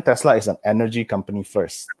opinion, Tesla is an energy company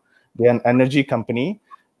first. They're an energy company,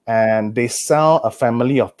 and they sell a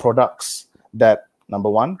family of products that, number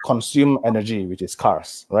one, consume energy, which is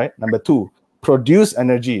cars, right? Number two, produce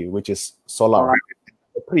energy, which is solar. Right.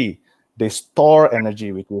 Number three, they store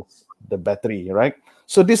energy, which is the battery, right?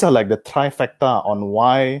 So these are like the trifecta on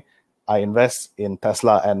why I invest in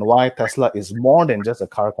Tesla and why Tesla is more than just a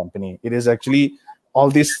car company. It is actually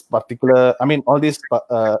it's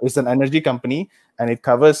an energy company, and it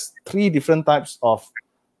covers 3 different types of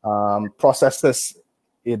processes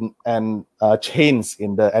and chains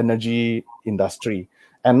in the energy industry.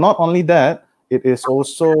 And not only that, it is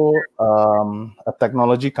also a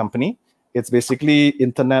technology company. It's basically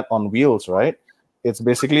internet on wheels, right? It's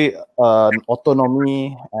basically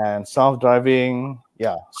autonomy and self-driving.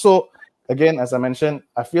 Yeah. So again, as I mentioned,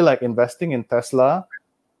 I feel like investing in Tesla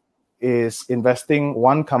is investing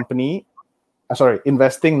 9 companies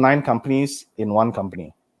in one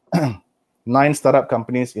company. 9 startup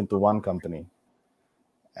companies into one company.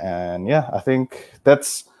 And yeah, I think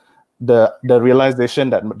that's the realization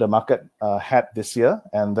that the market had this year,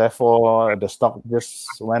 and therefore the stock just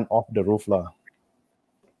went off the roof.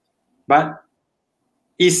 But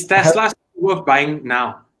is Tesla worth buying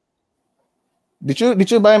now? Did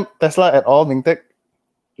you buy Tesla at all, Meng Teck?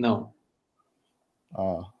 No.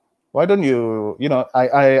 Why don't you,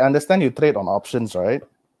 I understand you trade on options, right?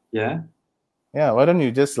 Yeah. Yeah, why don't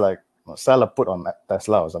you just sell a put on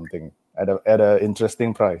Tesla or something at an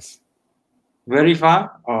interesting price? Very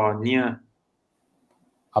far or near?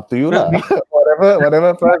 Up to you lah.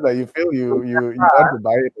 whatever price that you feel you want to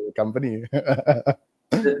buy it in the company.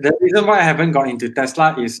 The reason why I haven't got into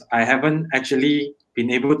Tesla is I haven't actually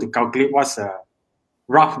been able to calculate what's a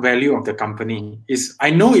rough value of the company.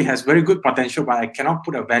 I know it has very good potential, but I cannot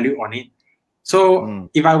put a value on it. So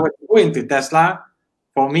if I were to go into Tesla,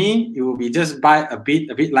 for me, it will be just buy a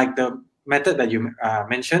bit like the method that you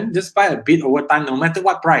mentioned. Just buy a bit over time, no matter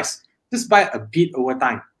what price. Just buy a bit over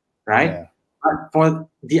time, right? Yeah. But for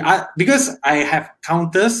because I have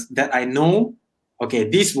counters that I know, okay,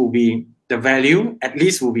 this will be the value, at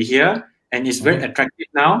least will be here, and it's very attractive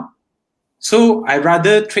now. So I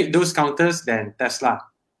rather trade those counters than Tesla.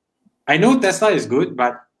 I know Tesla is good,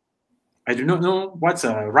 but I do not know what's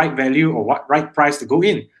a right value or what right price to go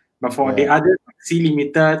in. But for the other C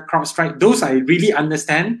Limited, CrowdStrike, those I really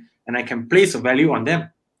understand, and I can place a value on them,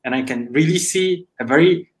 and I can really see a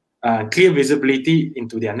very clear visibility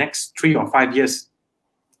into their next 3 or 5 years.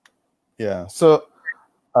 Yeah, so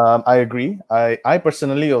I agree. I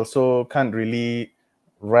personally also can't really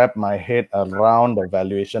wrap my head around the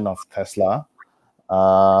valuation of Tesla.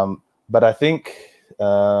 But I think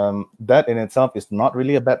that in itself is not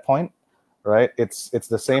really a bad point, right? It's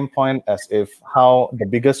the same point as if how the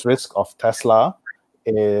biggest risk of Tesla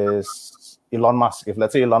is Elon Musk. If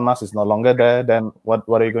let's say Elon Musk is no longer there, then what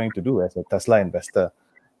are you going to do as a Tesla investor?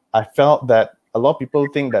 I felt that a lot of people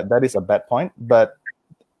think that that is a bad point, but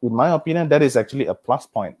in my opinion, that is actually a plus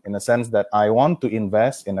point in the sense that I want to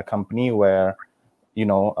invest in a company where, you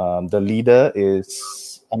know, the leader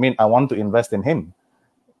is, I mean, I want to invest in him,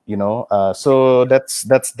 you know, so that's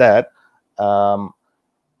that.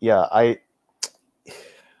 Yeah,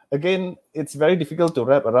 again, it's very difficult to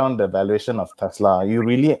wrap around the valuation of Tesla. You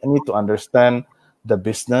really need to understand the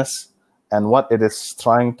business and what it is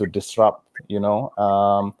trying to disrupt, you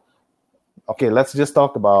know. Okay, let's just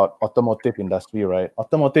talk about automotive industry, right?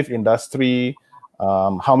 Automotive industry,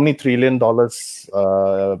 how many $1 trillion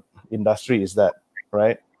industry is that,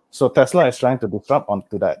 right? So Tesla is trying to disrupt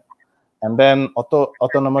onto that. And then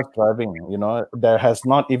autonomous driving, you know, there has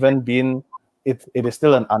not even been, it is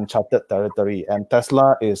still an uncharted territory. And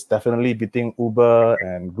Tesla is definitely beating Uber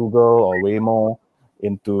and Google or Waymo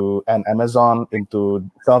and Amazon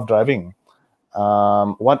into self-driving.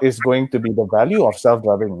 What is going to be the value of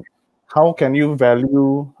self-driving? How can you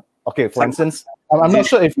value? Okay, for instance, I'm not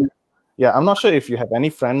sure if I'm not sure if you have any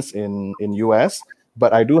friends in US,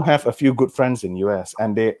 but I do have a few good friends in US,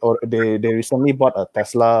 and they recently bought a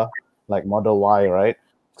Tesla like Model Y, right?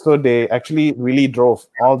 So they actually really drove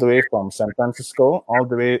all the way from San Francisco all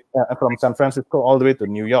the way to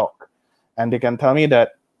New York, and they can tell me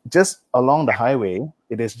that just along the highway,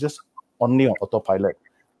 it is just only on autopilot,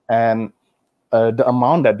 and the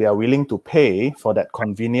amount that they are willing to pay for that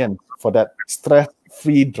convenience, for that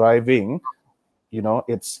stress-free driving, you know,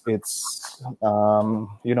 it's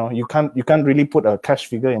you know, you can't really put a cash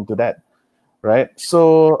figure into that, right?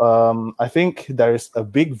 So I think there is a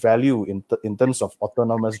big value in terms of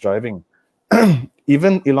autonomous driving.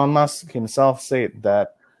 Even Elon Musk himself said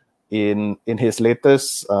that in his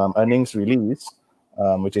latest earnings release,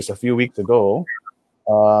 which is a few weeks ago,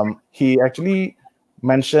 he actually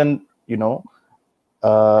mentioned, you know,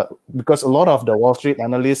 because a lot of the Wall Street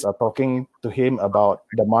analysts are talking to him about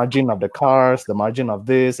the margin of the cars, the margin of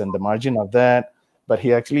this and the margin of that, but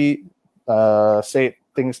he actually said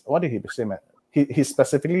things. What did he say, man? He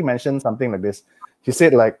specifically mentioned something like this. He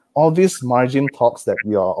said, like, all these margin talks that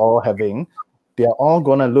we are all having, they are all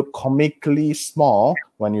gonna look comically small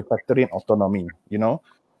when you factor in autonomy, you know.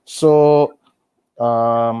 So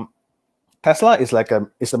Tesla is like a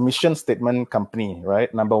mission statement company,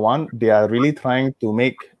 right? Number one, they are really trying to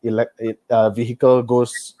make vehicle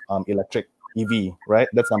goes electric, EV, right?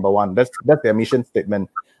 That's number one. That's their mission statement.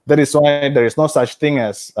 That is why there is no such thing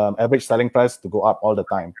as average selling price to go up all the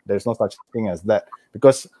time. There is no such thing as that,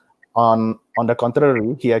 because on the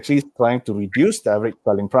contrary, he actually is trying to reduce the average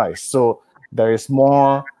selling price. So there is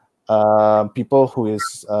more people who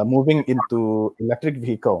is moving into electric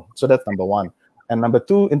vehicle. So that's number one. And number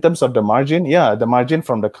two, in terms of the margin, yeah, the margin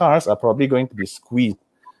from the cars are probably going to be squeezed.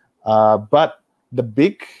 But the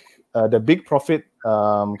big profit,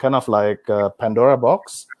 kind of like Pandora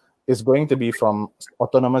box, is going to be from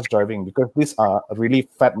autonomous driving, because these are really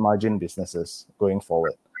fat margin businesses going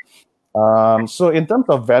forward. So in terms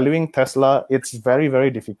of valuing Tesla, it's very,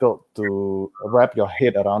 very difficult to wrap your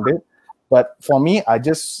head around it. But for me, I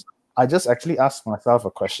just actually asked myself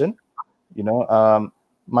a question, you know.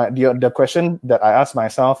 The question that I ask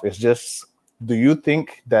myself is just, do you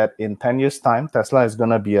think that in 10 years' time, Tesla is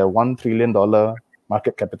going to be a $1 trillion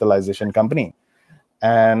market capitalization company?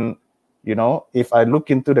 And, you know, if I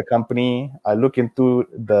look into the company, I look into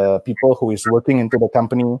the people who is working into the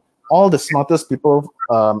company, all the smartest people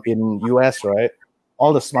in US, right?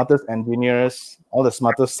 All the smartest engineers, all the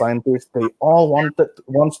smartest scientists, they all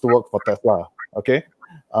wants to work for Tesla, okay?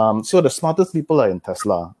 So the smartest people are in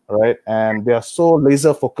Tesla, right? And they are so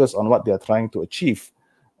laser focused on what they are trying to achieve.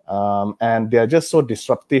 And they are just so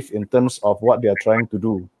disruptive in terms of what they are trying to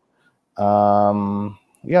do.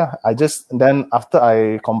 Yeah, then after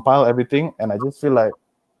I compile everything, and I just feel like,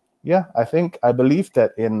 yeah, I believe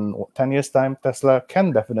that in 10 years' time, Tesla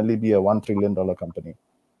can definitely be a $1 trillion company.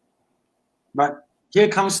 But here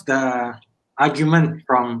comes the argument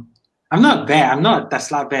from, I'm not a bear. I'm not a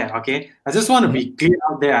Tesla bear, okay? I just want to be clear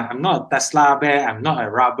out there. I'm not a Tesla bear. I'm not a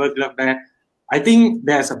rubber glove bear. I think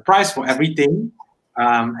there's a price for everything.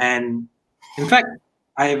 And in fact,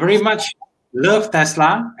 I very much love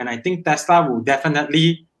Tesla. And I think Tesla will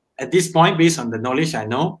definitely, at this point, based on the knowledge I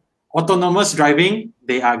know, autonomous driving,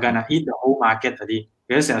 they are going to eat the whole market today,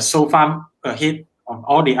 because they are so far ahead of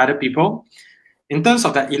all the other people. In terms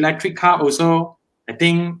of the electric car also, I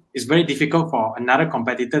think it's very difficult for another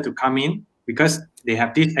competitor to come in. because they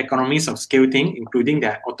have these economies of scale thing, including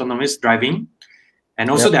their autonomous driving and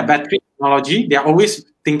also their battery technology. They're always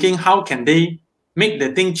thinking how can they make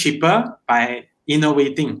the thing cheaper by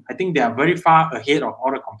innovating. I think they are very far ahead of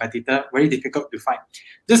all the competitors, very difficult to fight.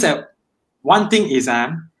 Just that one thing is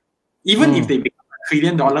even if they become a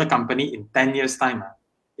 $1 trillion company in 10 years' time,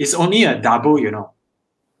 it's only a double,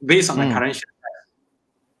 based on the current share price.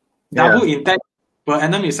 Double in tech per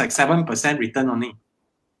annum is like 7% return only.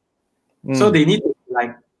 So they need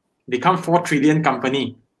to become 4 trillion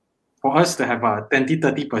company for us to have a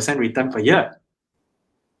 20-30% return per year.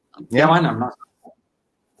 That one I'm not.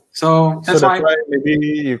 So that's why maybe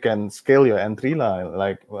you can scale your entry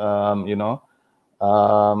line,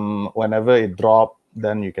 whenever it drops,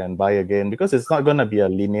 then you can buy again, because it's not going to be a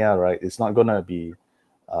linear, right? It's not going to be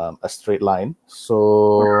a straight line.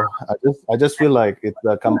 So I just feel like it's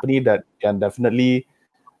a company that can definitely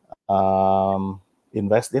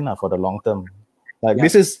invest in for the long term.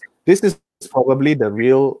 This is probably the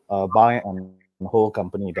real buy and hold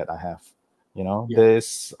company that I have.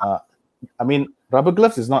 This Rubber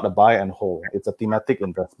Gloves is not a buy and hold; it's a thematic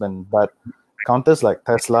investment. But counters like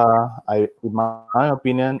Tesla, in my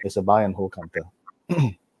opinion, is a buy and hold counter.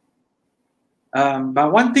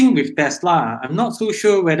 But one thing with Tesla, I'm not so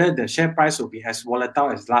sure whether the share price will be as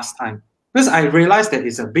volatile as last time, because I realized that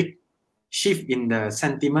it's a big shift in the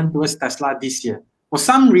sentiment towards Tesla this year. For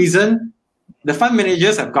some reason, the fund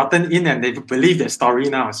managers have gotten in and they believe the story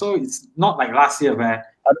now. So it's not like last year where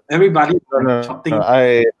everybody shouting.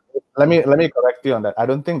 Let me correct you on that. I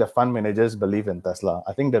don't think the fund managers believe in Tesla.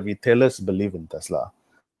 I think the retailers believe in Tesla.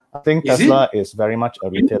 I think Tesla is very much a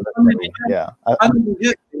retailer. Yeah.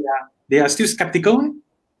 They are still skeptical.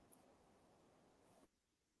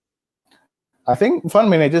 I think fund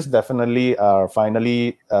managers definitely are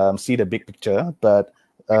finally see the big picture, but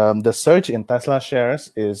the surge in Tesla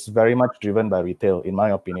shares is very much driven by retail, in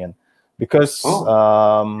my opinion, because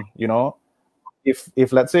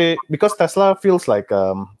if let's say, because Tesla feels like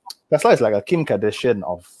Tesla is like a Kim Kardashian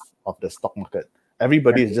of the stock market.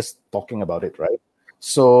 Everybody is just talking about it, right?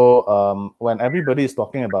 So when everybody is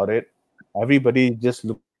talking about it, everybody just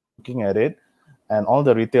looking at it, and all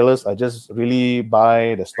the retailers are just really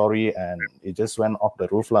buy the story, and it just went off the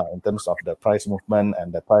roof in terms of the price movement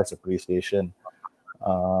and the price appreciation.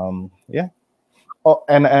 Yeah. Oh,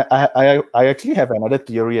 and I actually have another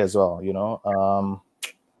theory as well.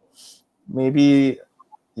 Maybe,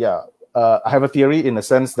 yeah. I have a theory in the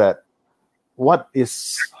sense that what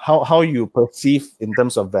is how you perceive in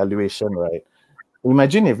terms of valuation, right?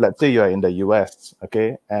 Imagine if, let's say, you are in the US,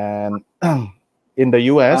 okay, and in the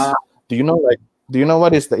US, do you know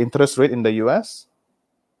what is the interest rate in the US?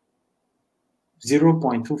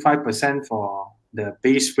 0.25% for the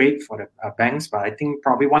base rate for the banks, but I think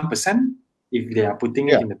probably 1% if they are putting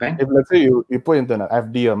it in the bank. If, let's say, you put into an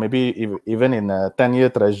FD or maybe even in a 10-year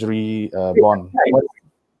treasury bond.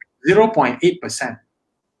 0.8%.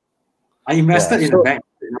 I invested in the bank.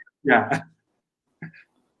 Yeah.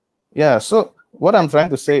 Yeah. So what I'm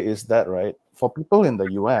trying to say is that, right, for people in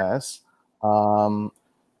the US,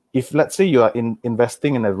 if let's say you are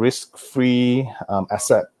investing in a risk-free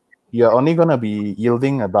asset, you're only going to be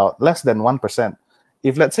yielding about less than 1%.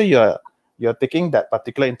 If let's say you're taking that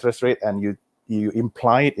particular interest rate and you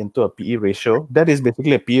imply it into a PE ratio, that is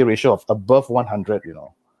basically a PE ratio of above 100.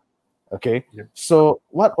 Okay. Yep. So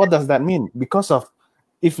what does that mean? Because of,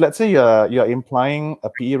 if let's say you're implying a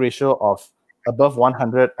PE ratio of above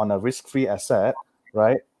 100 on a risk-free asset,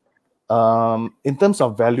 right? In terms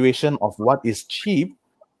of valuation of what is cheap,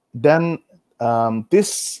 then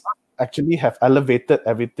this actually have elevated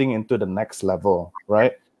everything into the next level,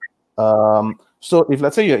 right? So if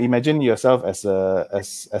let's say you imagine yourself as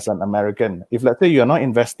an American, if let's say you're not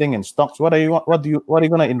investing in stocks, what are you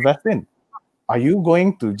going to invest in? Are you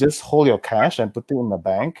going to just hold your cash and put it in the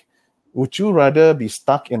bank? Would you rather be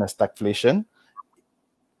stuck in a stagflation,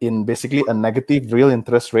 in basically a negative real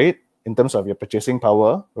interest rate in terms of your purchasing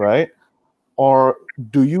power, right? Or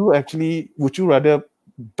would you rather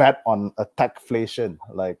bet on a techflation?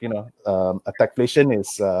 A techflation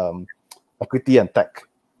is equity and tech,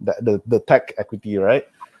 the tech equity, right?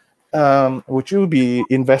 Would you be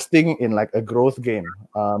investing in like a growth game?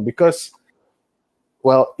 Because,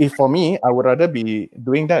 well, if for me, I would rather be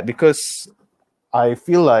doing that, because I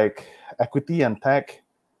feel like equity and tech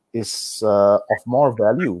is of more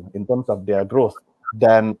value in terms of their growth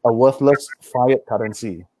than a worthless fiat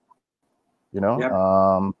currency. Yep.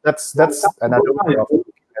 That's another way of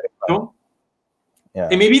looking at it. So, yeah.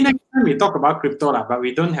 And maybe next time we talk about crypto, but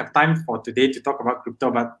we don't have time for today to talk about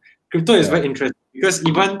crypto. But crypto is very interesting, because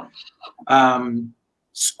even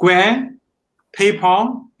Square,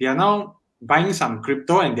 PayPal, they are now buying some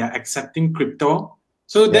crypto and they're accepting crypto.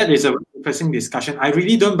 So that is a interesting discussion. I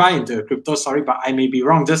really don't buy into a crypto story, but I may be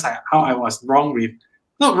wrong, just like how I was wrong with,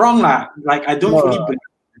 not wrong lah. Like I don't fully believe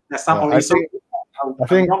that some I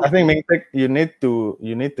think Meng Teck, you need to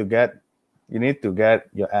get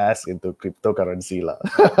your ass into cryptocurrency lah.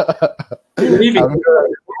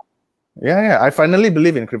 Yeah, I finally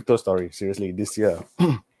believe in crypto story. Seriously, this year.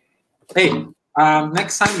 Hey,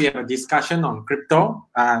 next time we have a discussion on crypto.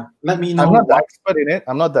 Let me know. I'm not the expert in it.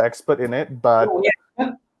 I'm not the expert in it, but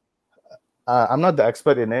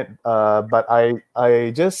but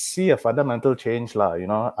I just see a fundamental change lah, you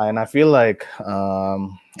know, and I feel like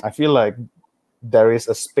there is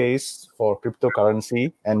a space for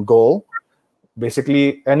cryptocurrency and gold,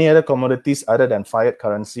 basically any other commodities other than fiat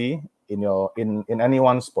currency in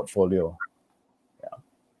anyone's portfolio. Yeah.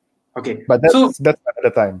 Okay. But that's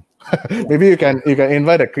another time. Maybe you can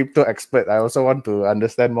invite a crypto expert. I also want to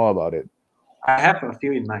understand more about it. I have a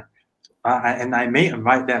few in mind, and I may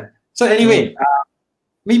invite them. So anyway,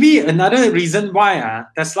 maybe another reason why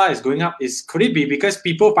Tesla is going up is, could it be because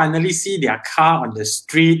people finally see their car on the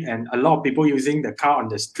street and a lot of people using the car on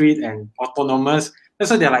the street and autonomous.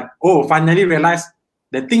 That's why they're like, oh, finally realize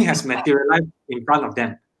the thing has materialized in front of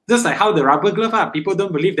them. Just like how the rubber glove people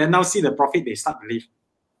don't believe, then now see the profit, they start believe.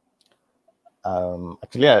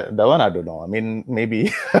 Actually, that one I don't know. I mean,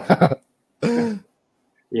 maybe.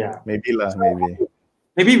 Yeah. Maybe lah. Maybe.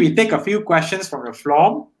 Maybe we take a few questions from the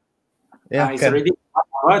floor. Yeah, it's already 1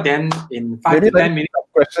 hour. Then in 5 to 10 minutes.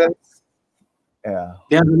 Questions. Yeah.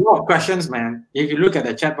 There are a lot of questions, man. If you look at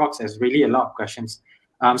the chat box, there's really a lot of questions.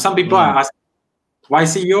 Some people are asking.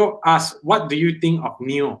 YCO asks, what do you think of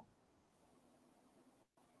NIO?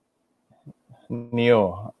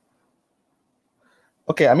 NIO.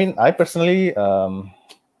 Okay, I mean, I personally,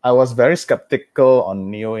 I was very skeptical on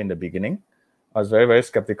NIO in the beginning. I was very, very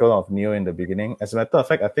skeptical of NIO in the beginning. As a matter of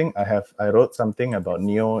fact, I think I wrote something about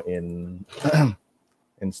NIO in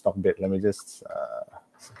StockBit. Let me just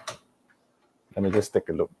take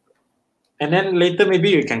a look. And then later,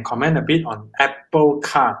 maybe you can comment a bit on Apple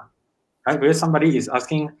Car, right? Because somebody is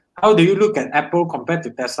asking, how do you look at Apple compared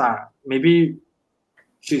to Tesla? Maybe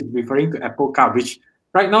she's referring to Apple Car, which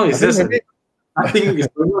right now is just nothing is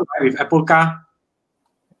going on with Apple Car.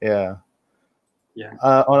 Yeah. Yeah.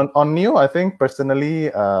 On NIO, I think personally,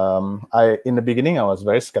 in the beginning I was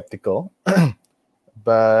very skeptical,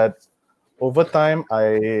 but over time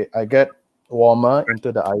I get warmer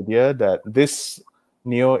into the idea that this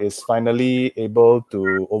NIO is finally able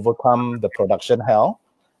to overcome the production hell.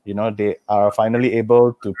 You know, they are finally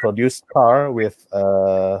able to produce car with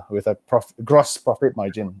a gross profit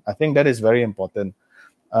margin. I think that is very important.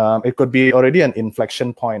 It could be already an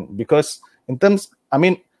inflection point because in terms, I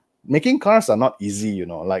mean, making cars are not easy, you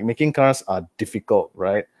know, like making cars are difficult,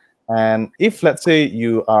 right? And if let's say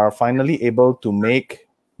you are finally able to make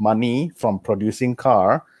money from producing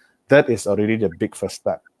car, that is already the big first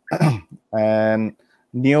step. And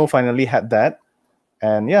NIO finally had that.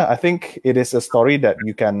 And yeah, I think it is a story that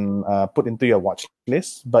you can put into your watch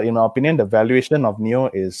list. But in my opinion, the valuation of NIO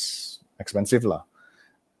is expensive lah.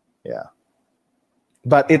 Yeah.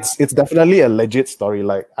 But it's definitely a legit story.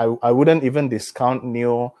 Like I wouldn't even discount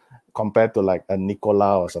NIO compared to like a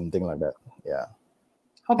Nikola or something like that. Yeah.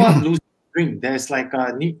 How about Lucid Dream? There's like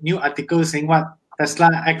a new article saying what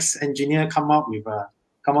Tesla ex-engineer come out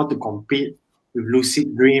to compete with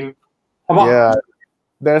Lucid Dream. How about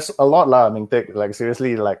there's a lot lah. I mean, like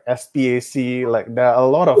seriously, like SPAC, like there are a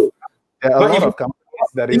lot of companies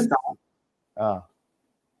that is.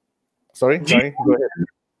 Sorry, go ahead.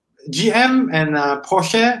 GM and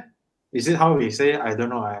Porsche, is it how we say? I don't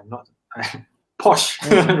know. I'm not Porsche,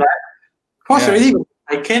 right? Porsche already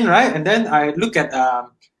I can, right? And then I look at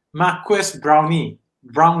Marquis Brownlee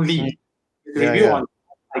review on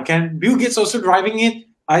I can. Bill Gates also driving it.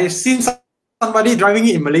 I've seen somebody driving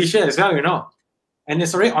it in Malaysia as well, you know, and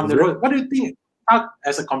it's already on the road. What do you think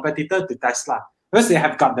as a competitor to Tesla? Because they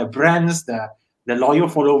have got the brands, the loyal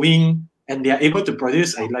following, and they are able to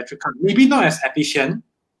produce an electric car. Maybe not as efficient,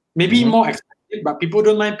 maybe more expensive, but people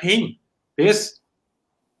don't mind paying because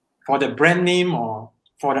for the brand name or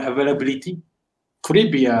for the availability. Could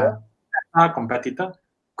it be a Tesla competitor?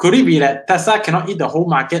 Could it be that Tesla cannot eat the whole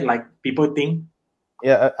market like people think?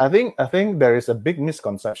 Yeah, I think there is a big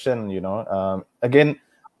misconception, you know. Again,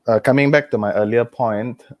 coming back to my earlier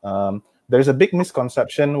point, there is a big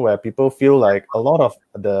misconception where people feel like a lot of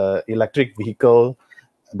the electric vehicle,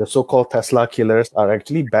 the so-called Tesla killers, are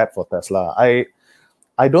actually bad for Tesla. I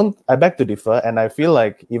beg to differ, and I feel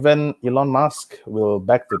like even Elon Musk will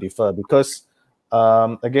beg to differ because,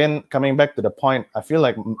 again, coming back to the point, I feel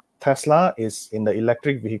like Tesla is in the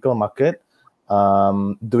electric vehicle market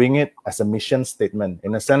doing it as a mission statement,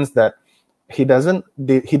 in a sense that he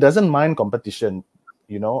doesn't mind competition.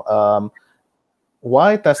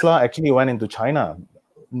 Why Tesla actually went into China,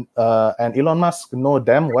 and Elon Musk know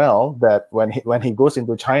damn well that when he goes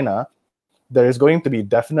into China, there is going to be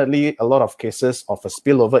definitely a lot of cases of a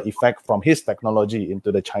spillover effect from his technology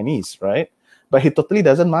into the Chinese, right? But he totally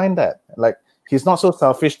doesn't mind that. Like, he's not so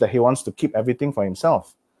selfish that he wants to keep everything for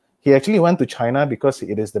himself. He actually went to China because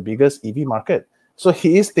it is the biggest EV market. So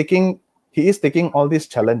he is taking all these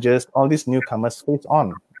challenges, all these newcomers face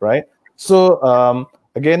on, right? So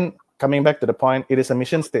again, coming back to the point, it is a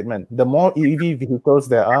mission statement. The more EV vehicles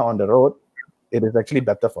there are on the road, it is actually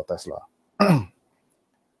better for Tesla.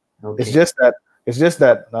 Okay. It's just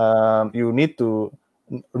that you need to.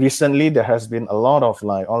 Recently, there has been a lot of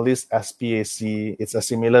like all this SPAC. It's a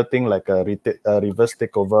similar thing like a reverse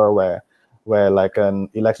takeover where like an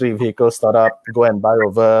electric vehicle startup go and buy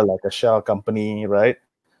over like a shell company, right?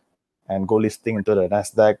 And go listing into the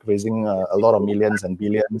NASDAQ, raising a lot of millions and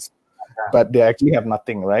billions, but they actually have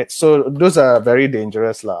nothing, right? So those are very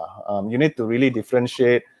dangerous, lah. You need to really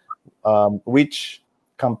differentiate which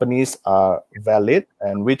companies are valid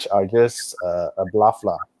and which are just a bluff,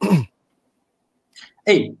 lah.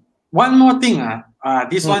 Hey, one more thing.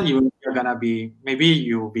 This one you're gonna be, maybe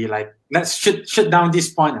you'll be like, let's shut down this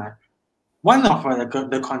point. One of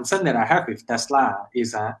the concern that I have with Tesla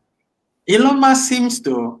is Elon Musk seems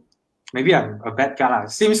to, maybe I'm a bad guy,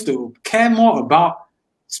 seems to care more about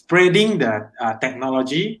spreading the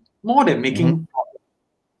technology more than making profit.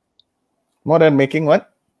 More than making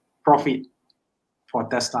what? Profit for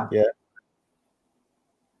Tesla.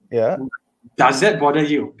 Yeah. Does that bother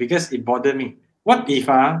you? Because it bothered me. What if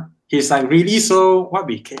he's like really so, what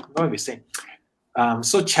we say,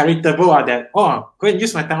 so charitable that, go and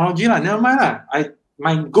use my technology, never mind.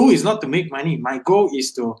 My goal is not to make money. My goal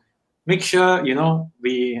is to make sure,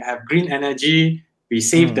 we have green energy, we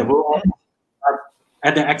save the world,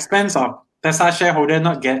 at the expense of Tesla shareholder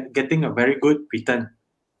not getting a very good return.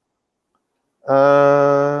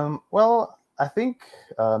 Well, I think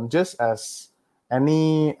just as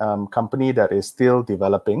any company that is still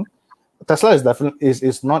developing, Tesla is definitely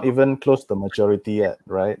is not even close to maturity yet,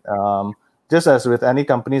 right? Just as with any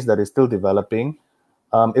companies that is still developing,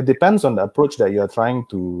 it depends on the approach that you are trying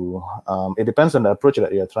to.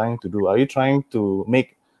 Do. Are you trying to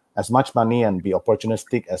make as much money and be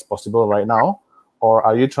opportunistic as possible right now, or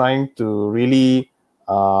are you trying to really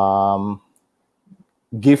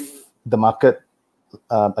give the market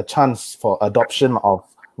a chance for adoption of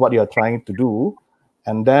what you're trying to do,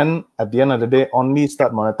 and then at the end of the day only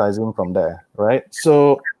start monetizing from there, right?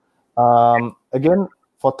 So again,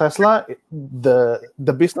 for Tesla,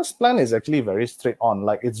 the business plan is actually very straight on.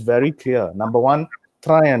 Like, it's very clear. Number one,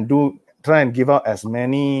 try and give out as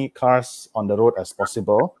many cars on the road as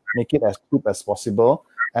possible, make it as cheap as possible.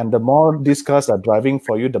 And the more these cars are driving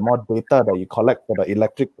for you, the more data that you collect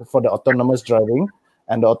for the autonomous driving.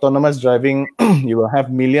 And the autonomous driving, you will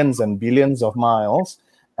have millions and billions of miles,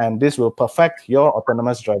 and this will perfect your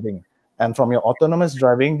autonomous driving. And from your autonomous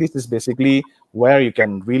driving, this is basically where you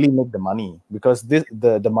can really make the money, because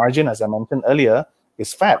the margin, as I mentioned earlier,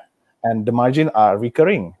 is fat, and the margin are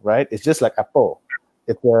recurring, right? It's just like Apple.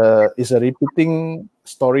 It's a repeating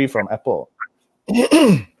story from Apple.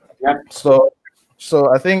 So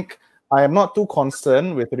I think I am not too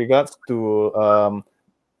concerned with regards to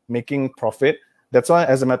making profit. That's why,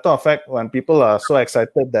 as a matter of fact, when people are so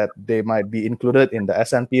excited that they might be included in the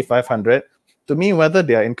S&P 500, to me, whether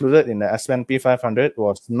they are included in the S&P 500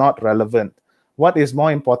 was not relevant. What is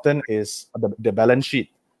more important is the balance sheet.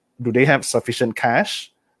 Do they have sufficient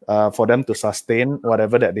cash for them to sustain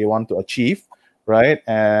whatever that they want to achieve, right?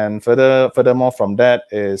 And furthermore from that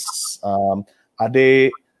is, are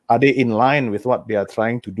they in line with what they are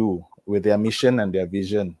trying to do with their mission and their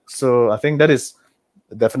vision? So I think that is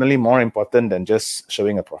definitely more important than just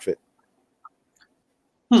showing a profit.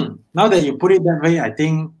 Now that you put it that way, I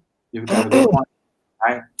think you've got a good point,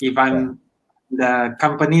 right? If I'm the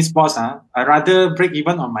company's boss, I rather break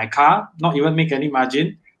even on my car, not even make any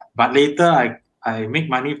margin, but later I make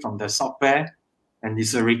money from the software, and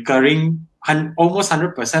it's a recurring almost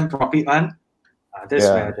 100% profit one. That's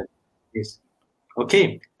where it is.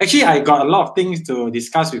 Okay, actually, I got a lot of things to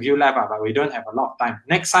discuss with you, Lab, but we don't have a lot of time.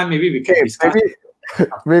 Next time, maybe we can discuss.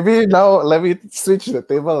 Maybe now let me switch the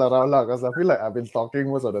table around now, because I feel like I've been talking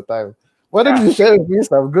most of the time. Why don't you share with me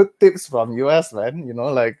some good tips from US, man?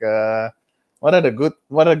 Like what are the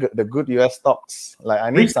good US stocks? Like, I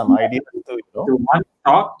need some ideas too. One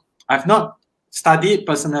stock I've not studied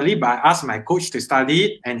personally, but I asked my coach to study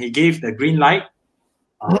it, and he gave the green light.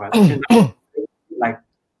 Like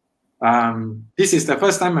This is the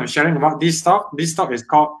first time I'm sharing about this stock. This stock is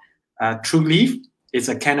called True Leaf. It's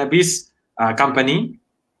a cannabis company.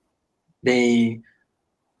 They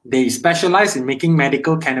specialize in making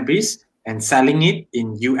medical cannabis and selling it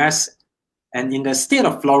in US. And in the state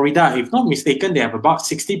of Florida, if not mistaken, they have about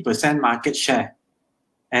 60% market share.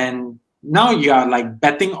 And now you are like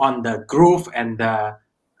betting on the growth and the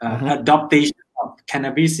adaptation of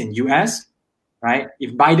cannabis in US, right?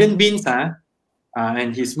 If Biden wins,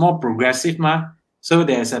 and he's more progressive, so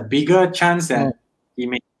there's a bigger chance that he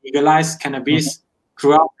may legalize cannabis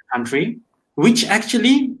throughout the country, which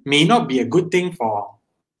actually may not be a good thing for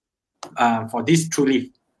this True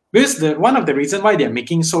Leaf. Because one of the reasons why they're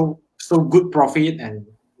making so good profit and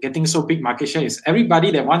getting so big market share is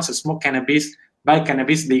everybody that wants to smoke cannabis, buy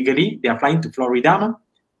cannabis legally, they are flying to Florida.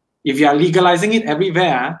 If you are legalizing it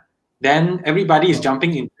everywhere, then everybody is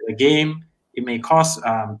jumping into the game. It may cause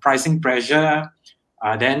pricing pressure.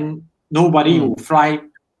 Then nobody will fly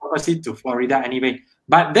opposite to Florida anyway.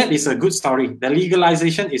 But that is a good story. The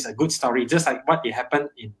legalization is a good story, just like what it happened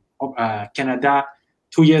in Canada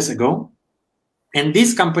 2 years ago. And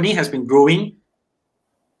this company has been growing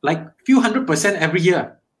like a few 100% every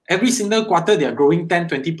year. Every single quarter, they are growing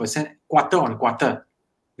 10-20% quarter on quarter.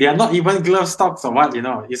 They are not even glove stocks or what,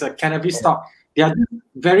 it's a cannabis stock. They are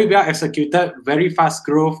very well executed, very fast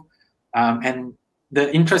growth. And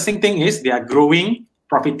the interesting thing is they are growing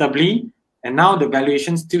profitably. And now the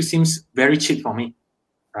valuation still seems very cheap for me,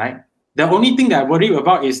 right? The only thing that I worry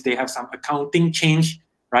about is they have some accounting change,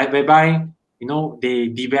 right? Whereby, they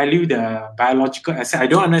devalue the biological asset. I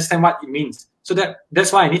don't understand what it means. So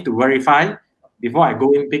that's why I need to verify before I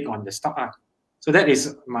go in big on the stock. So that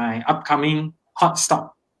is my upcoming hot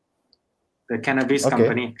stock, the cannabis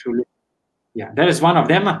company, Truly. Yeah, that is one of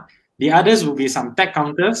them. The others will be some tech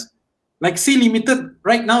counters. Like C Limited,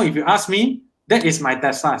 right now, if you ask me, that is my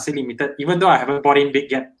Tesla, C Limited, even though I haven't bought in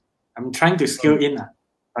big yet. I'm trying to scale in.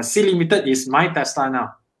 But C Limited is my Tesla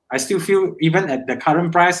now. I still feel even at the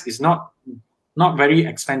current price, it's not very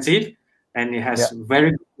expensive, and it has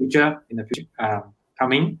very good future in the future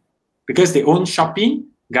coming, because they own Shopee,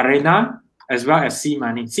 Garena, as well as C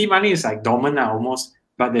Money. C Money is like dormant almost,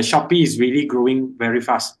 but the Shopee is really growing very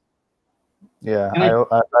fast. Yeah,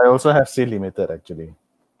 I also have C Limited actually.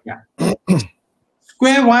 Yeah.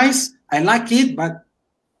 Square wise, I like it, but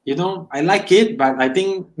I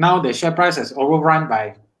think now the share price has overrun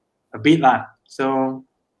by a bit So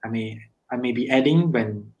I may be adding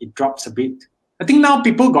when it drops a bit. I think now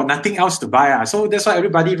people got nothing else to buy. So that's why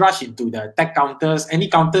everybody rush into the tech counters. Any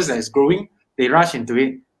counters that is growing, they rush into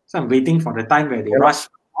it. So I'm waiting for the time where they rush.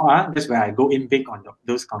 That's where I go in big on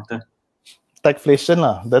those counters. Techflation,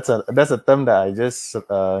 that's a term that I just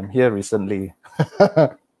hear recently.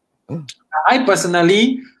 I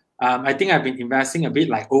personally, I think I've been investing a bit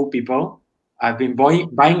like old people. I've been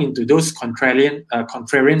buying into those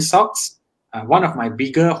contrarian stocks. One of my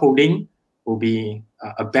bigger holding will be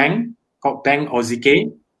a bank called Bank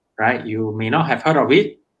OZK, right? You may not have heard of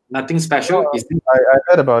it. Nothing special. I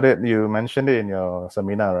heard about it. You mentioned it in your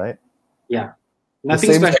seminar, right? Yeah.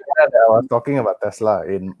 Nothing special. That I was talking about Tesla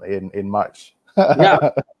in March.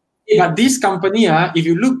 Yeah. But this company,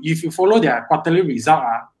 if you follow their quarterly result,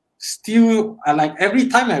 still like every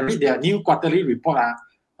time I read their new quarterly report,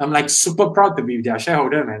 I'm like super proud to be their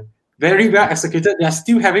shareholder, man. Very well executed. They are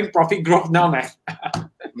still having profit growth now, man.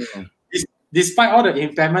 Despite all the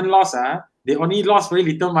impairment loss, they only lost very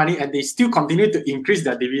little money and they still continue to increase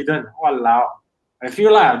their dividend. Walao. I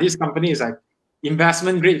feel like this company is like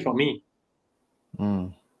investment grade for me.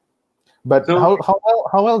 But so,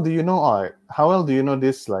 how well do you know? How well do you know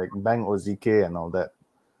this like Bank OZK and all that?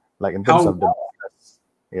 Like in terms of the business,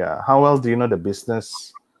 how well do you know the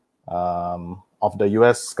business of the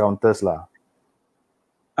US counters lah?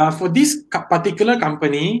 For this particular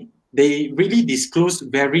company, they really disclose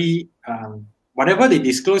very whatever they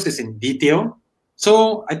disclose is in detail.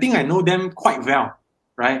 So I think I know them quite well,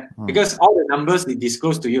 right? Because all the numbers they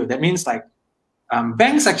disclose to you, that means like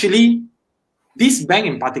banks actually. This bank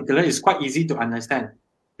in particular is quite easy to understand,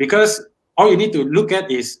 because all you need to look at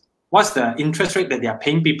is what's the interest rate that they are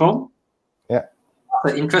paying people, what's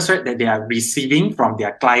the interest rate that they are receiving from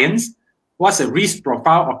their clients, what's the risk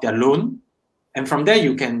profile of their loan, and from there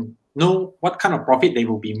you can know what kind of profit they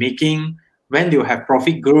will be making, when they will have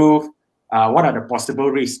profit growth, what are the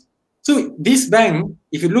possible risks. So this bank,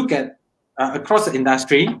 if you look at across the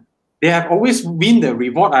industry, they have always been the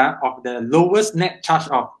reward of the lowest net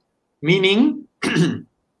charge-off. Meaning,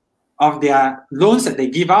 of their loans that they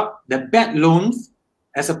give up, the bad loans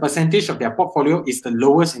as a percentage of their portfolio is the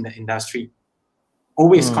lowest in the industry.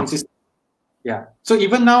 Always consistent. Yeah. So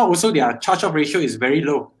even now, also their charge-off ratio is very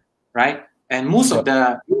low. right? And most of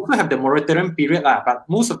you also have the moratorium period, but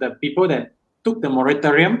most of the people that took the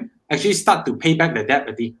moratorium actually start to pay back the debt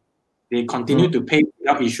already. They continue to pay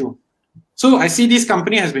without issue. So I see this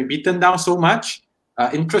company has been beaten down so much.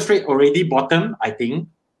 Interest rate already bottom, I think,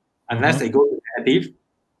 unless they go to negative.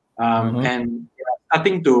 And they are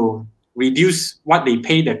starting to reduce what they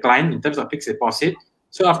pay the client in terms of fixed deposit.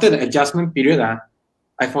 So after the adjustment period,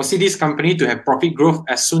 I foresee this company to have profit growth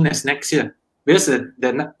as soon as next year, because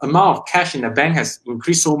the amount of cash in the bank has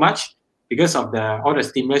increased so much because of all the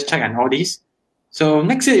stimulus check and all this. So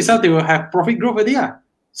next year itself, they will have profit growth already.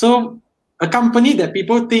 So a company that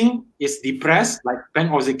people think is depressed, like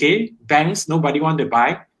Bank Ozk, banks, nobody want to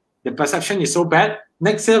buy. The perception is so bad.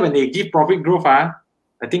 Next year, when they give profit growth, I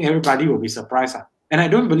think everybody will be surprised. And I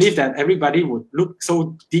don't believe that everybody would look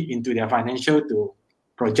so deep into their financial to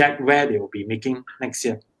project where they will be making next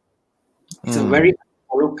year. It's a very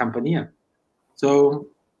followed company. So,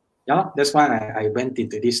 yeah, that's why I went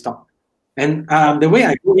into this stock. And the way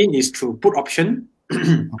I go in is through put option.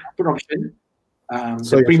 Put option.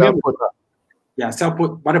 So the premium, sell put. sell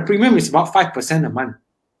put. But the premium is about 5% a month.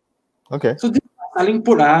 Okay. So this selling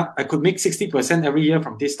put, I could make 60% every year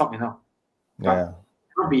from this stock, Yeah.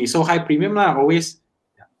 Not be so high premium always.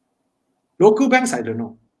 Yeah. Local banks, I don't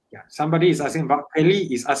know. Yeah, somebody is asking about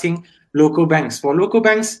Kelly is asking local banks. For local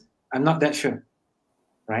banks, I'm not that sure,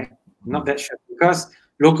 right? Not that sure, because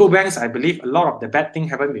local banks, I believe a lot of the bad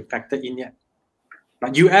things haven't been factored in yet.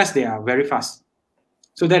 But US, they are very fast.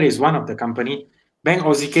 So that is one of the company. Bank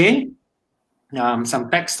Ozk, some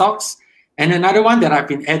tech stocks, and another one that I've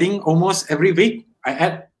been adding almost every week. I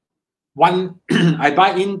add one. I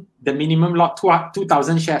buy in the minimum lot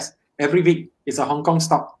 2,000 shares every week. It's a Hong Kong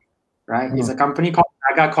stock, right? It's a company called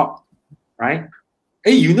Naga Corp, right?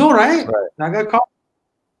 Hey, right? Naga Corp.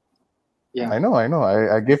 Yeah, I know.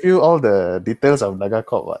 I give you all the details of Naga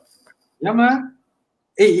Corp. What? Yeah, man.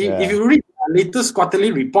 Hey, if you read the latest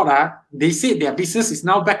quarterly report, they say their business is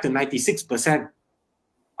now back to 96%.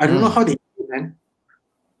 I don't know how they did it, man.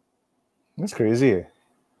 That's crazy.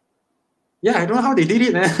 Yeah, I don't know how they did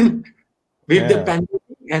it, man. With the pandemic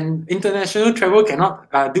and international travel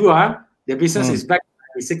cannot do, their business is back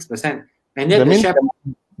to 96%. And yet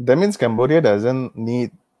that means Cambodia doesn't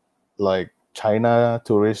need like China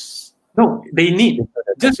tourists. No, they need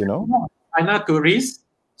just China tourists,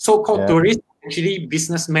 so-called tourists, actually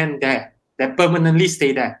businessmen there that permanently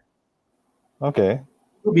stay there. Okay.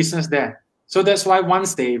 Do business there. So that's why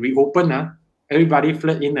once they reopen, everybody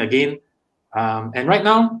flood in again. And right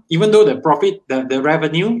now, even though the profit, the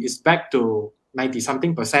revenue is back to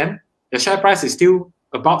 90-something%, the share price is still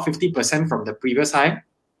about 50% from the previous high.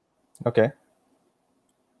 Okay.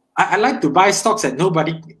 I like to buy stocks that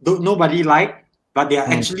nobody like, but they are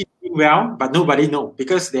actually doing well, but nobody know,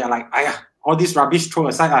 because they are like, all this rubbish throw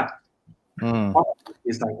aside.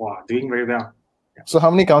 It's like, wow, doing very well. Yeah. So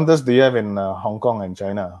how many counters do you have in Hong Kong and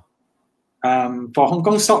China? For Hong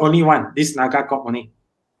Kong stock, only one. This Naga Corp only.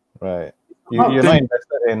 Right. You're not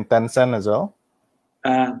invested in Tencent as well?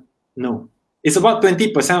 No. It's about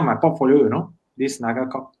 20% of my portfolio, this Naga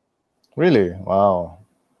Corp. Really? Wow.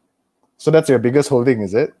 So that's your biggest holding,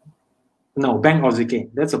 is it? No, Bank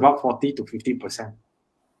Ozk. That's about 40 to 50%.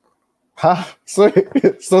 Huh? So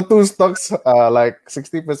two stocks are like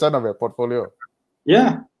 60% of your portfolio?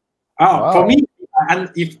 Yeah. Wow. For me,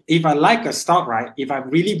 if I like a stock, right, if I'm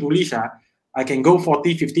really bullish, I can go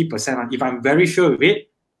 40, 50%. If I'm very sure of it,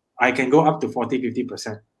 I can go up to 40,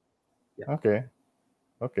 50%. Yeah. Okay.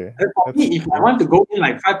 And for me, if I want to go in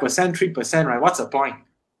like 5%, 3%, right, what's the point?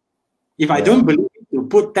 If I don't believe to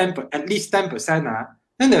put at least 10%,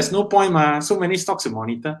 then there's no point, so many stocks to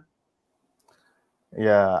monitor.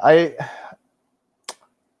 Yeah,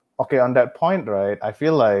 on that point, right, I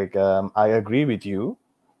feel like I agree with you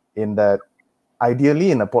in that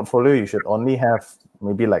ideally in a portfolio, you should only have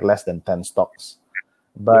maybe like less than 10 stocks.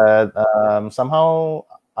 But somehow,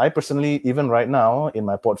 I personally, even right now in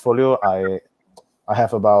my portfolio, I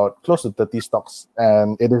have about close to 30 stocks,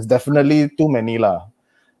 and it is definitely too many lah.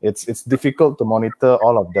 It's difficult to monitor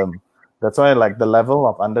all of them. That's why like the level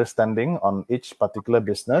of understanding on each particular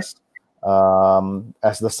business,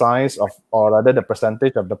 as the size of, or rather the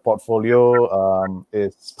percentage of the portfolio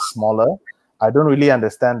is smaller, I don't really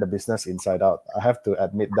understand the business inside out. I have to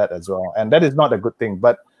admit that as well. And that is not a good thing.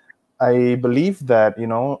 But I believe that,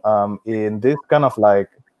 in this kind of like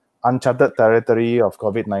uncharted territory of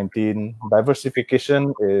COVID-19,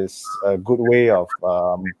 diversification is a good way of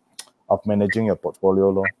managing your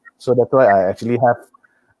portfolio. So that's why I actually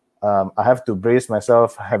have to brace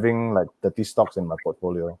myself having like 30 stocks in my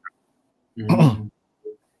portfolio.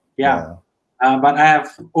 Yeah. But I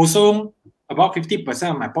have also about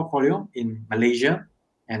 50% of my portfolio in Malaysia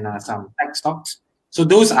and some tech stocks. So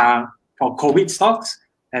those are for COVID stocks,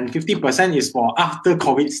 and 50% is for after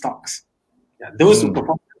COVID stocks. Yeah, those who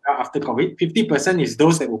perform well after COVID. 50% is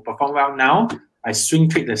those that will perform well now. I swing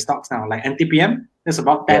trade the stocks now, like NTPM. That's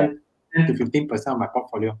about 10 to 15% of my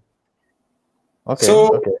portfolio. Okay.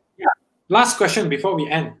 So, yeah, last question before we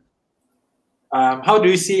end. How do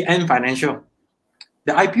you see Ant Financial?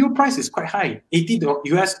 The IPO price is quite high,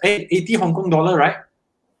 80 Hong Kong dollar, right?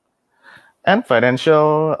 Ant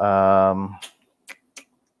Financial.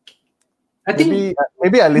 I think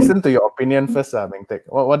maybe I listen to your opinion first, Meng Teck.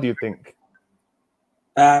 What do you think?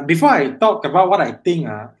 Before I talk about what I think,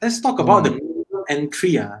 let's talk about the minimum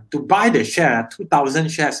entry to buy the share. 2,000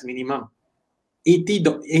 shares minimum,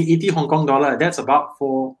 80 Hong Kong dollar. That's about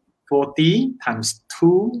 440 times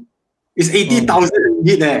 2 is 80,000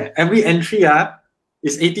 ringgit there. Every entry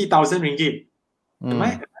is 80,000 ringgit. Am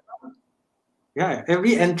I? Yeah,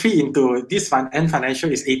 every entry into this Ant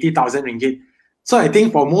Financial is 80,000 ringgit. So I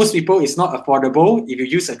think for most people, it's not affordable if you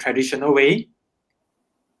use a traditional way.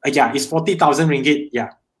 Yeah, it's 40,000 ringgit. Yeah,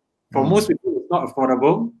 for most people, it's not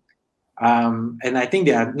affordable. And I think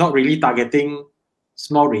they are not really targeting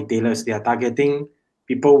small retailers. They are targeting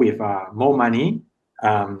people with more money.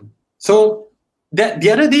 So the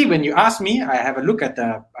other day when you asked me, I have a look at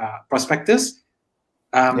the prospectus.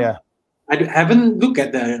 I haven't looked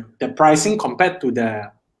at the pricing compared to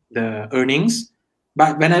the earnings.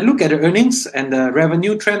 But when I look at the earnings and the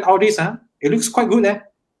revenue trend, all this, it looks quite good.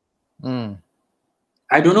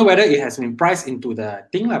 I don't know whether it has been priced into the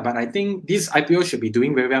thing, but I think this IPO should be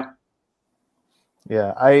doing very well.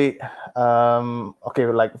 Yeah, okay,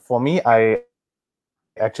 like for me, I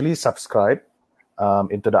actually subscribed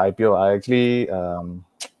into the IPO. I actually,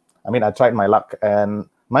 I tried my luck, and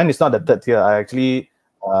mine is not the third tier. I actually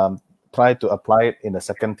tried to apply it in the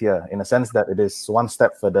second tier, in a sense that it is one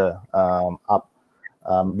step further up,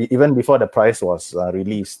 even before the price was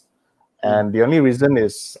released. And the only reason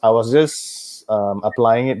is I was just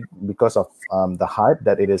applying it because of the hype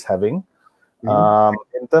that it is having.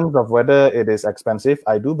 In terms of whether it is expensive,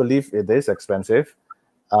 I do believe it is expensive.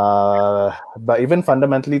 But even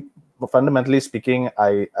fundamentally speaking,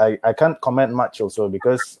 I can't comment much also,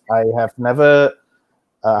 because I have never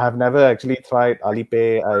actually tried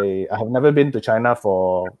Alipay. I have never been to China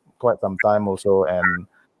for quite some time also, and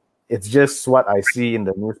it's just what I see in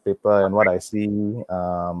the newspaper and what I see,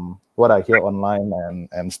 what I hear online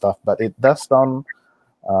and stuff. But it does sound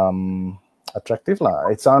attractive, lah.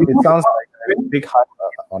 It sounds like a big hype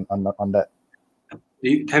on that.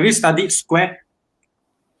 Have you studied Square?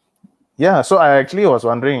 Yeah, so I actually was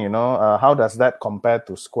wondering, how does that compare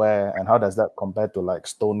to Square, and how does that compare to like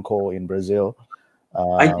Stone Cold in Brazil?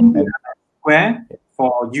 I think Square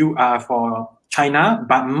for China,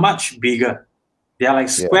 but much bigger. They are like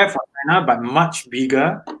Square for China, but much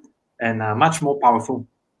bigger and much more powerful.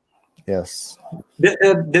 Yes.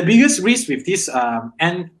 The biggest risk with this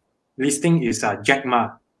Ant listing is Jack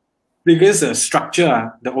Ma, because the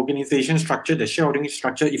structure, the organization structure, the shareholding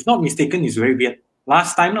structure, if not mistaken, is very weird.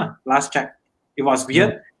 Last check, it was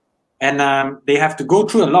weird, and they have to go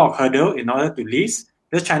through a lot of hurdle in order to list.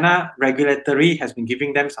 The China regulatory has been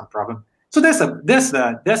giving them some problem. So that's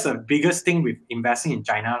the biggest thing with investing in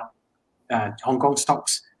China, Hong Kong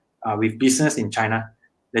stocks, with business in China.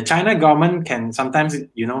 The China government can sometimes,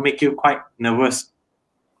 make you quite nervous.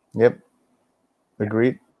 Yep.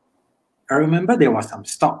 Agreed. I remember there was some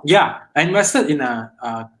stock. Yeah, I invested in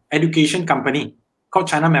a education company called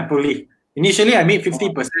China Maple Leaf. Initially, I made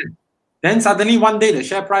 50%. Then suddenly one day the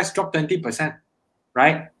share price dropped 20%,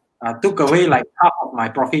 right? Took away like half of my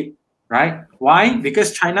profit, right? Why?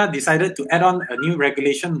 Because China decided to add on a new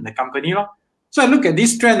regulation in the company. So I look at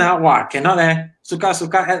this trend, cannot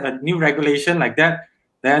suka add a new regulation like that.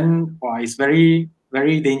 Then it's very,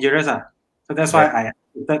 very dangerous. So that's why I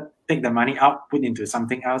take the money out, put into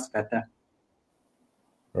something else better.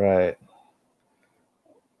 Right.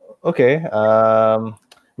 Okay.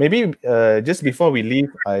 Maybe just before we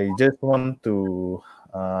leave, I just want to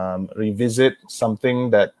revisit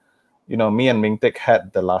something that me and Meng Teck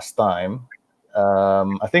had the last time.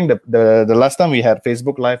 I think the last time we had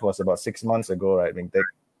Facebook Live was about 6 months ago, right, Meng Teck?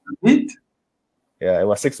 Yeah, it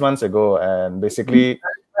was 6 months ago, and basically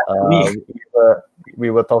we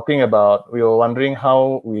were talking about, we were wondering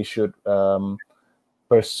how we should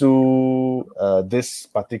pursue this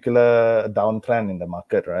particular downtrend in the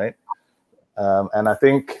market, right? And I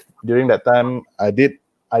think during that time, I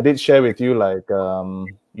did share with you, like,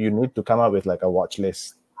 you need to come up with like a watch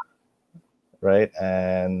list, right?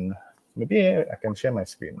 And maybe I can share my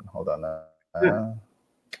screen. Hold on.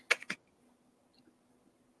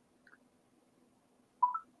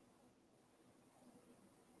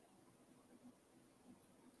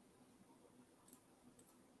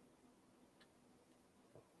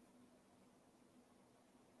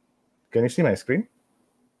 Can you see my screen?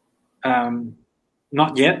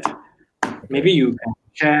 Not yet. Okay. Maybe you can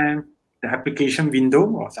share the application window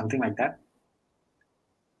or something like that.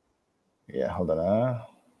 Yeah, hold on.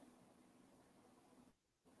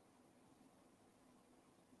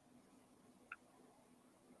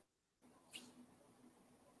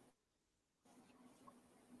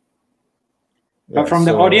 But from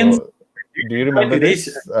the audience, do you remember this?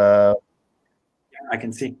 Yeah, I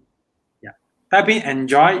can see. Yeah, type in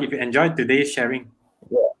enjoy if you enjoyed today's sharing.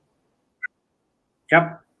 Yeah.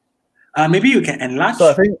 Yep. Maybe you can enlarge.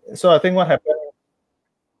 So I think what happened.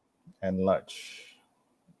 Enlarge.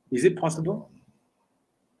 Is it possible?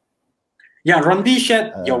 Yeah, Rondy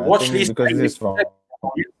shared your watch list because this is from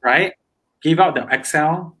right. Give out the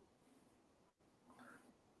Excel.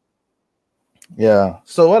 Yeah.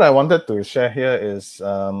 So what I wanted to share here is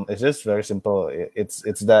it's just very simple. It's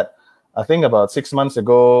that I think about 6 months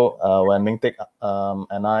ago when Meng Teck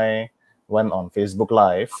and I went on Facebook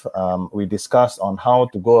Live, we discussed on how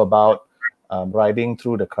to go about riding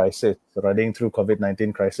through the crisis, riding through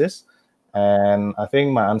COVID-19 crisis. And I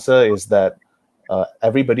think my answer is that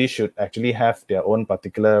everybody should actually have their own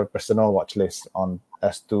particular personal watch list on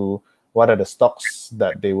as to what are the stocks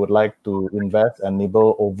that they would like to invest and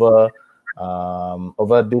nibble over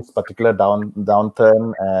this particular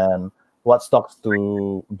downturn, and what stocks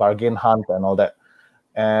to bargain hunt and all that.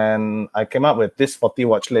 And I came up with this 40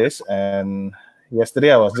 watch list, and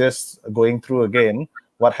yesterday I was just going through again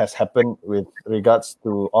what has happened with regards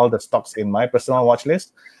to all the stocks in my personal watch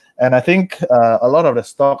list. And I think a lot of the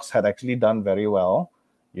stocks had actually done very well.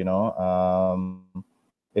 You know,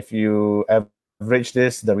 if you average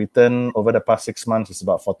this, the return over the past 6 months is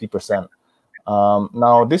about 40%.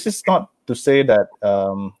 Now, this is not to say that,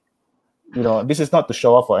 this is not to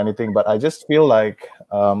show off or anything, but I just feel like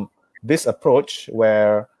this approach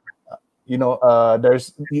where,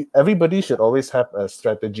 everybody should always have a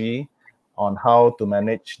strategy on how to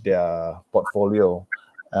manage their portfolio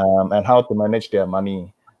and how to manage their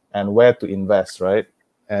money and where to invest, right?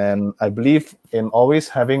 And I believe in always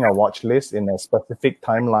having a watch list in a specific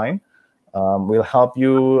timeline will help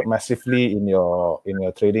you massively in your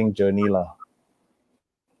trading journey lah.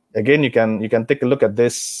 Again, you can take a look at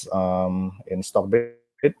this in StockBit.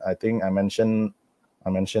 I think I mentioned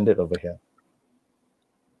it over here.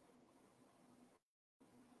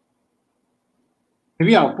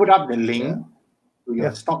 Maybe I'll put up the link to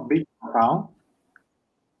your StockBit account.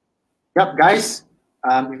 Yep, guys.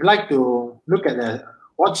 If you'd like to look at the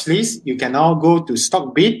watch list, you can now go to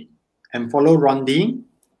StockBit and follow Rondy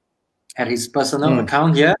at his personal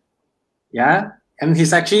account here. Yeah, and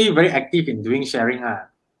he's actually very active in doing sharing.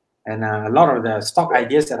 And a lot of the stock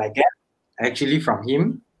ideas that I get are actually from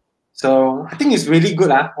him. So I think it's really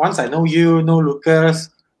good. Once I know you, know Lucas,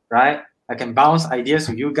 right? I can bounce ideas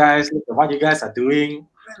to you guys, look at what you guys are doing.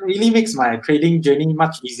 It really makes my trading journey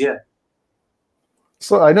much easier.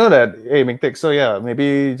 So I know that, hey, Meng Teck, so yeah,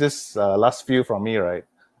 maybe just last few from me, right?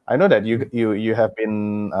 I know that you have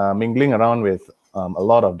been mingling around with a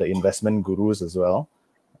lot of the investment gurus as well,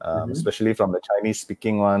 especially from the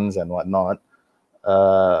Chinese-speaking ones and whatnot.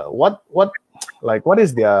 What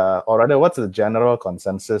is their, or rather, what's the general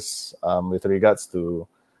consensus with regards to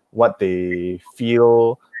what they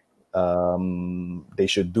feel they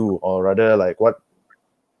should do, or rather, like what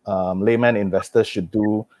layman investors should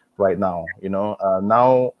do right now?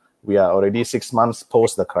 Now we are already 6 months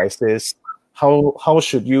post the crisis. How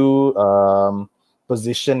should you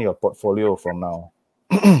position your portfolio from now?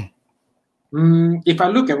 If I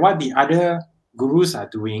look at what the other gurus are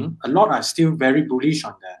doing, a lot are still very bullish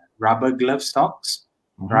on the rubber glove stocks,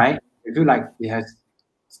 right? I feel like it has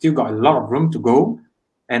still got a lot of room to go,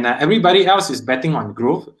 and everybody else is betting on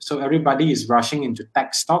growth. So everybody is rushing into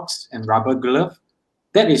tech stocks and rubber glove.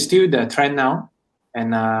 That is still the trend now,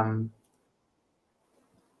 and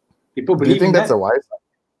people believe. Do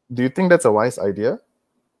you think that's a wise idea?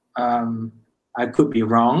 I could be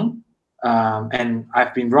wrong. And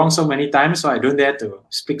I've been wrong so many times, so I don't dare to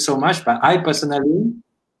speak so much. But I personally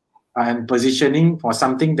am positioning for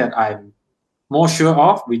something that I'm more sure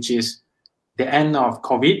of, which is the end of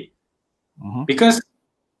COVID. Because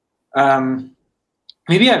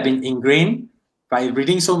maybe I've been ingrained by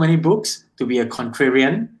reading so many books to be a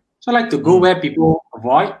contrarian. So I like to go where people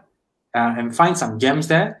avoid and find some gems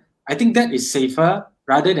there. I think that is safer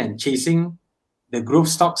rather than chasing the growth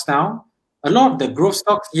stocks now. A lot of the growth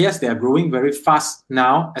stocks, yes, they are growing very fast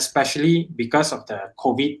now, especially because of the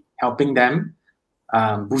COVID helping them,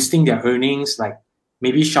 boosting their earnings. Like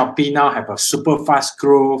maybe Shopee now have a super fast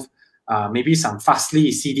growth. Maybe some Fastly,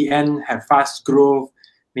 CDN have fast growth.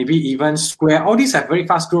 Maybe even Square. All these have very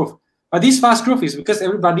fast growth. But this fast growth is because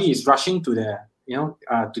everybody is rushing to the,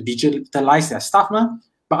 to digitalize their stuff, ma.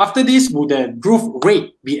 But after this, will the growth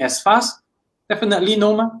rate be as fast? Definitely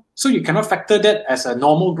no, ma. So you cannot factor that as a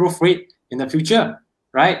normal growth rate in the future,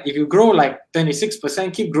 right? If you grow like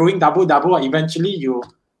 26%, keep growing double, eventually you're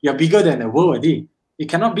bigger than the world already. It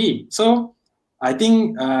cannot be. So I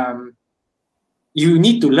think you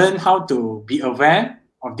need to learn how to be aware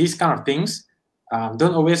of these kind of things.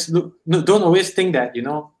 Don't always think that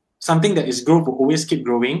something that is growth will always keep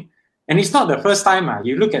growing. And it's not the first time.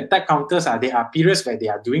 You look at tech counters, there are periods where they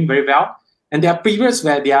are doing very well, and there are periods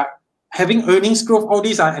where they are having earnings growth, all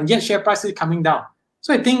these and yet share price is coming down.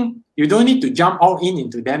 So I think you don't need to jump all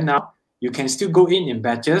into them now. You can still go in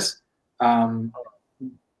batches. The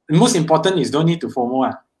most important is don't need to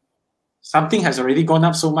FOMO. Something has already gone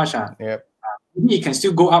up so much. Yep. Maybe it can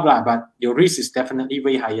still go up, but your risk is definitely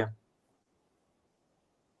way higher.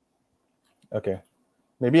 Okay.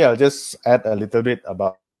 Maybe I'll just add a little bit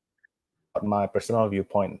about my personal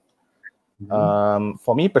viewpoint. Mm-hmm.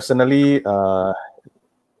 For me personally,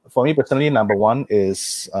 number one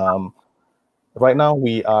is right now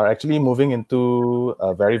we are actually moving into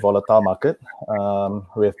a very volatile market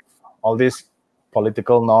with all this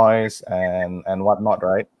political noise and whatnot,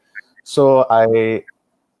 right? So I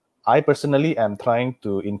personally am trying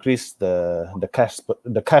to increase the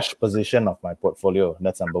cash position of my portfolio.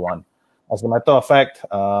 That's number one. As a matter of fact,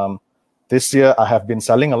 this year I have been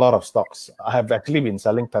selling a lot of stocks. I have actually been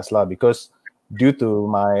selling Tesla because due to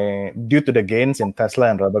the gains in Tesla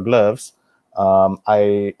and rubber gloves,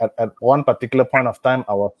 at one particular point of time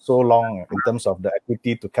I was so long in terms of the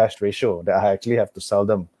equity to cash ratio that I actually have to sell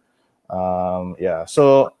them.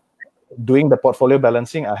 So doing the portfolio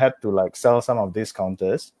balancing, I had to sell some of these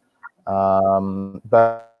counters.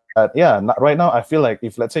 But right now I feel like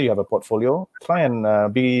if let's say you have a portfolio, try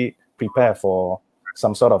and be prepared for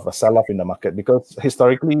some sort of a sell-off in the market, because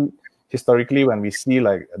historically when we see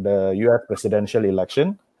the US presidential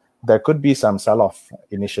election, there could be some sell-off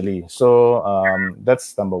initially. So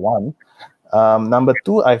that's number one. Number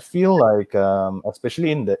two, I feel like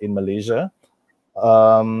especially in Malaysia,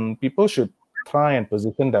 people should try and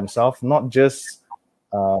position themselves, not just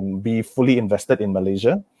be fully invested in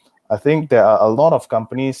Malaysia. I think there are a lot of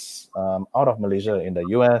companies out of Malaysia, in the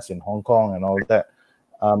US, in Hong Kong, and all that.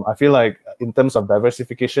 I feel like in terms of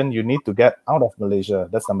diversification, you need to get out of Malaysia.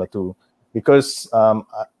 That's number two, because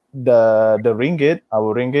the ringgit,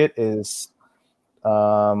 our ringgit is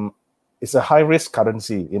a high risk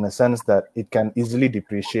currency in a sense that it can easily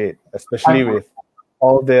depreciate, especially with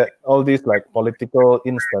all these political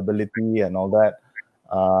instability and all that.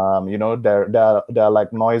 There are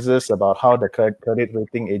noises about how the credit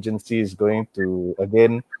rating agency is going to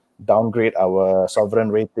again downgrade our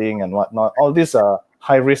sovereign rating and whatnot. All these are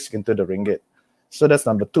high risk into the ringgit. So that's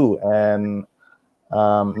number two. And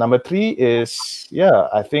number three is,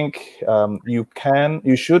 I think you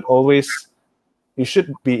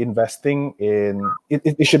should be investing in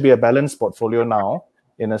it should be a balanced portfolio now,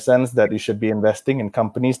 in a sense that you should be investing in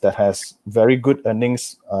companies that has very good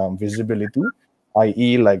earnings visibility,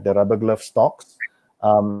 i.e. like the rubber glove stocks.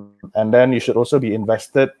 And then you should also be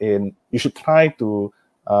you should try to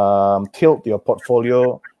tilt your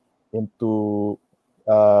portfolio into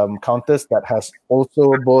counters that has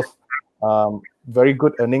also both very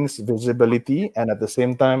good earnings visibility and at the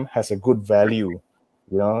same time has a good value.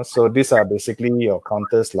 So these are basically your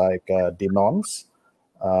counters like Denons.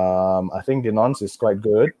 I think Denons is quite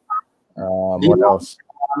good. What else?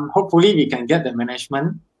 Hopefully we can get the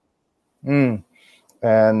management.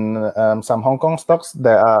 And some Hong Kong stocks,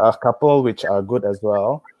 there are a couple which are good as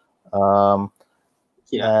well.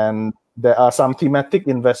 And there are some thematic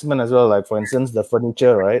investment as well, like for instance the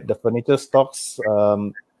furniture, right? The furniture stocks,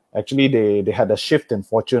 actually they had a shift in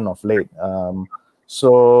fortune of late.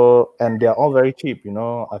 So, and they're all very cheap,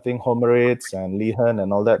 I think Homerates and Lehan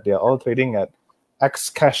and all that, they're all trading at X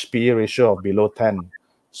cash PE ratio of below 10.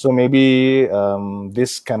 So maybe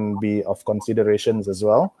this can be of considerations as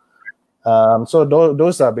well. So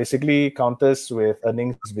those are basically counters with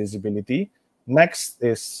earnings visibility. Next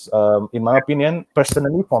is, in my opinion,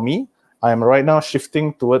 personally for me, I'm right now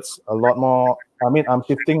shifting towards a lot more. I'm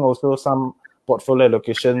shifting also some portfolio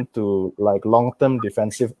allocation to long-term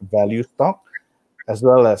defensive value stock, as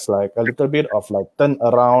well as a little bit of turn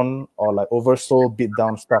around or oversold bid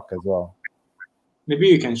down stock as well. Maybe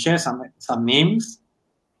you can share some names.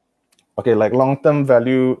 Okay,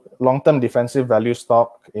 long-term defensive value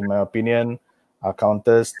stock, in my opinion, are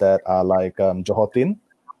counters that are Johor Tin,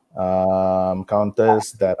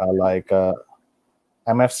 counters that are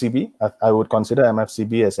MFCB. I would consider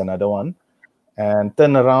MFCB as another one. And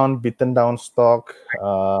turnaround, beaten down stock.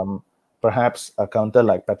 perhaps a counter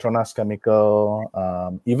like Petronas Chemical.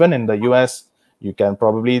 Even in the US, you can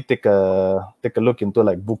probably take a look into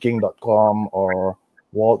like Booking.com or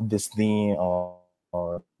Walt Disney or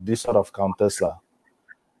these sort of counters lah.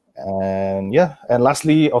 And yeah, and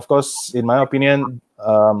lastly, of course, in my opinion,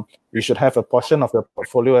 you should have a portion of your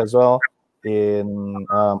portfolio as well in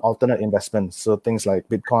alternate investments. So things like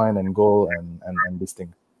Bitcoin and gold and this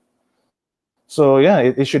thing. So yeah,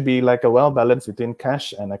 it should be like a well balance between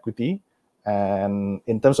cash and equity. And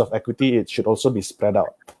in terms of equity, it should also be spread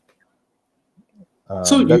out.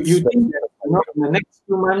 So you think that in the next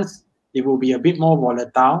few months it will be a bit more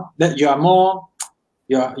volatile? That you are more,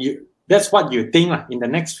 that's what you think in the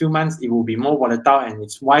next few months it will be more volatile, and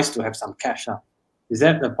it's wise to have some cash. Is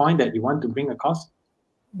that the point that you want to bring across?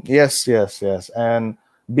 Yes, and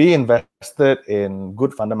be invested in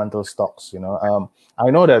good fundamental stocks. I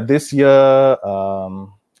know that this year,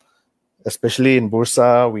 especially in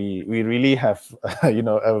Bursa, we really have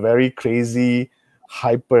a very crazy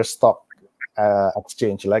hyper stock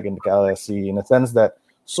exchange, like in the LSE, in a sense that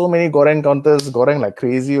so many goreng counters goreng like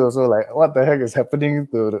crazy. Also, like what the heck is happening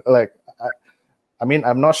to like? I mean,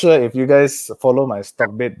 I'm not sure if you guys follow my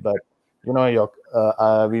stock bit, but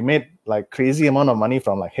we made like crazy amount of money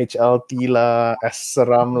from like HLT la,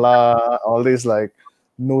 SRAM la, all this like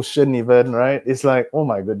Notion even, right? It's like, oh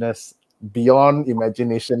my goodness, beyond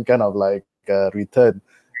imagination kind of like return.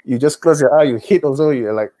 You just close your eye, you hit also,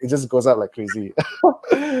 you're like, it just goes up like crazy.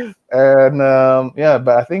 And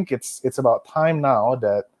but I think it's about time now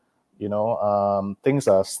that things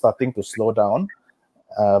are starting to slow down.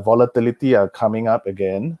 Volatility are coming up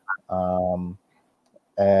again.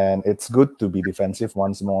 And it's good to be defensive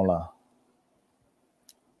once more lah.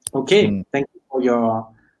 Okay, thank you for your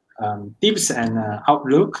tips and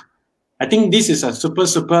outlook. I think this is a super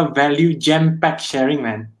value jam-packed sharing,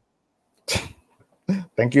 man.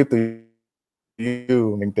 Thank you to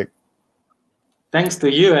you, Meng Teck. Thanks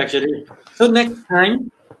to you, actually. So next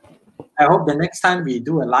time, I hope the next time we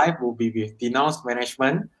do a live will be with Denounced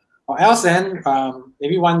Management, or else then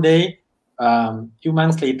maybe one day, few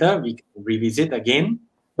months later, we can revisit again.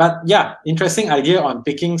 But yeah, interesting idea on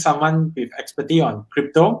picking someone with expertise on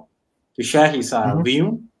crypto to share his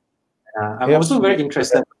view. I'm also very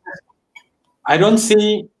interested. I don't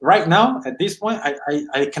see right now at this point,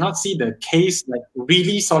 I cannot see the case, like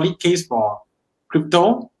really solid case for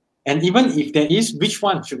crypto. And even if there is, which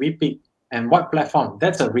one should we pick and what platform?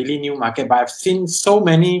 That's a really new market. But I've seen so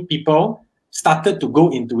many people started to go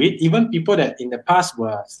into it. Even people that in the past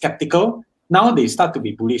were skeptical, now they start to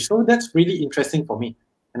be bullish. So that's really interesting for me.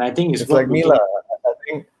 And I think it's like me.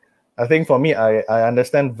 I think for me, I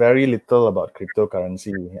understand very little about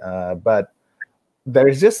cryptocurrency, but there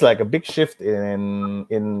is just like a big shift in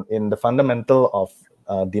the fundamental of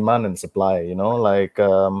demand and supply. Like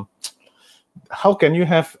how can you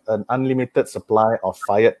have an unlimited supply of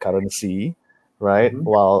fiat currency, right?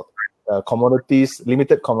 While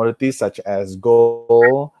limited commodities such as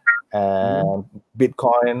gold and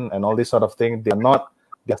Bitcoin and all this sort of thing,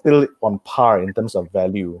 they're still on par in terms of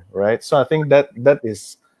value, right? So I think that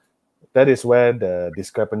is where the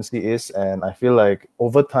discrepancy is, and I feel like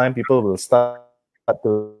over time people will start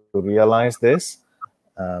to realize this.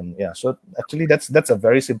 So actually that's a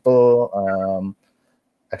very simple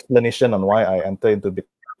explanation on why I enter into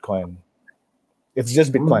Bitcoin. It's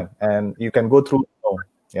just Bitcoin, and you can go through.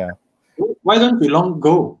 Why don't we long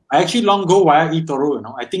go? I actually long go via eToro.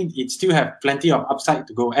 I think it still have plenty of upside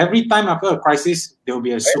to go. Every time after a crisis, there will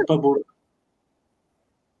be a super bull.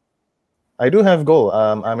 I do have gold.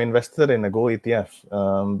 I'm invested in a gold ETF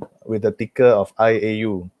with a ticker of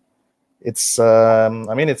IAU. It's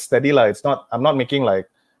it's steady lah. I'm not making like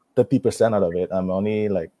 30% out of it. I'm only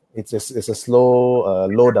like it's a slow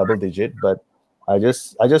low double digit, but I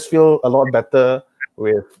just feel a lot better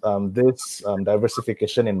with this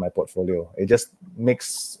diversification in my portfolio. It just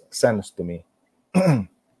makes sense to me.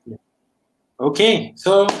 Okay,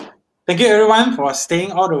 so thank you everyone for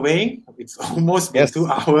staying all the way. It's almost been 2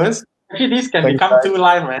 hours. Actually, this can become too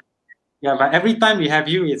live, man. Yeah, but every time we have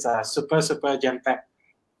you, it's a super jam-packed.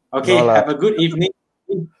 Okay, have a good evening.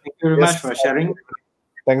 Thank you very much for sharing.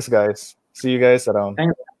 Thanks, guys. See you guys around.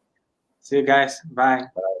 Thanks. See you guys. Bye.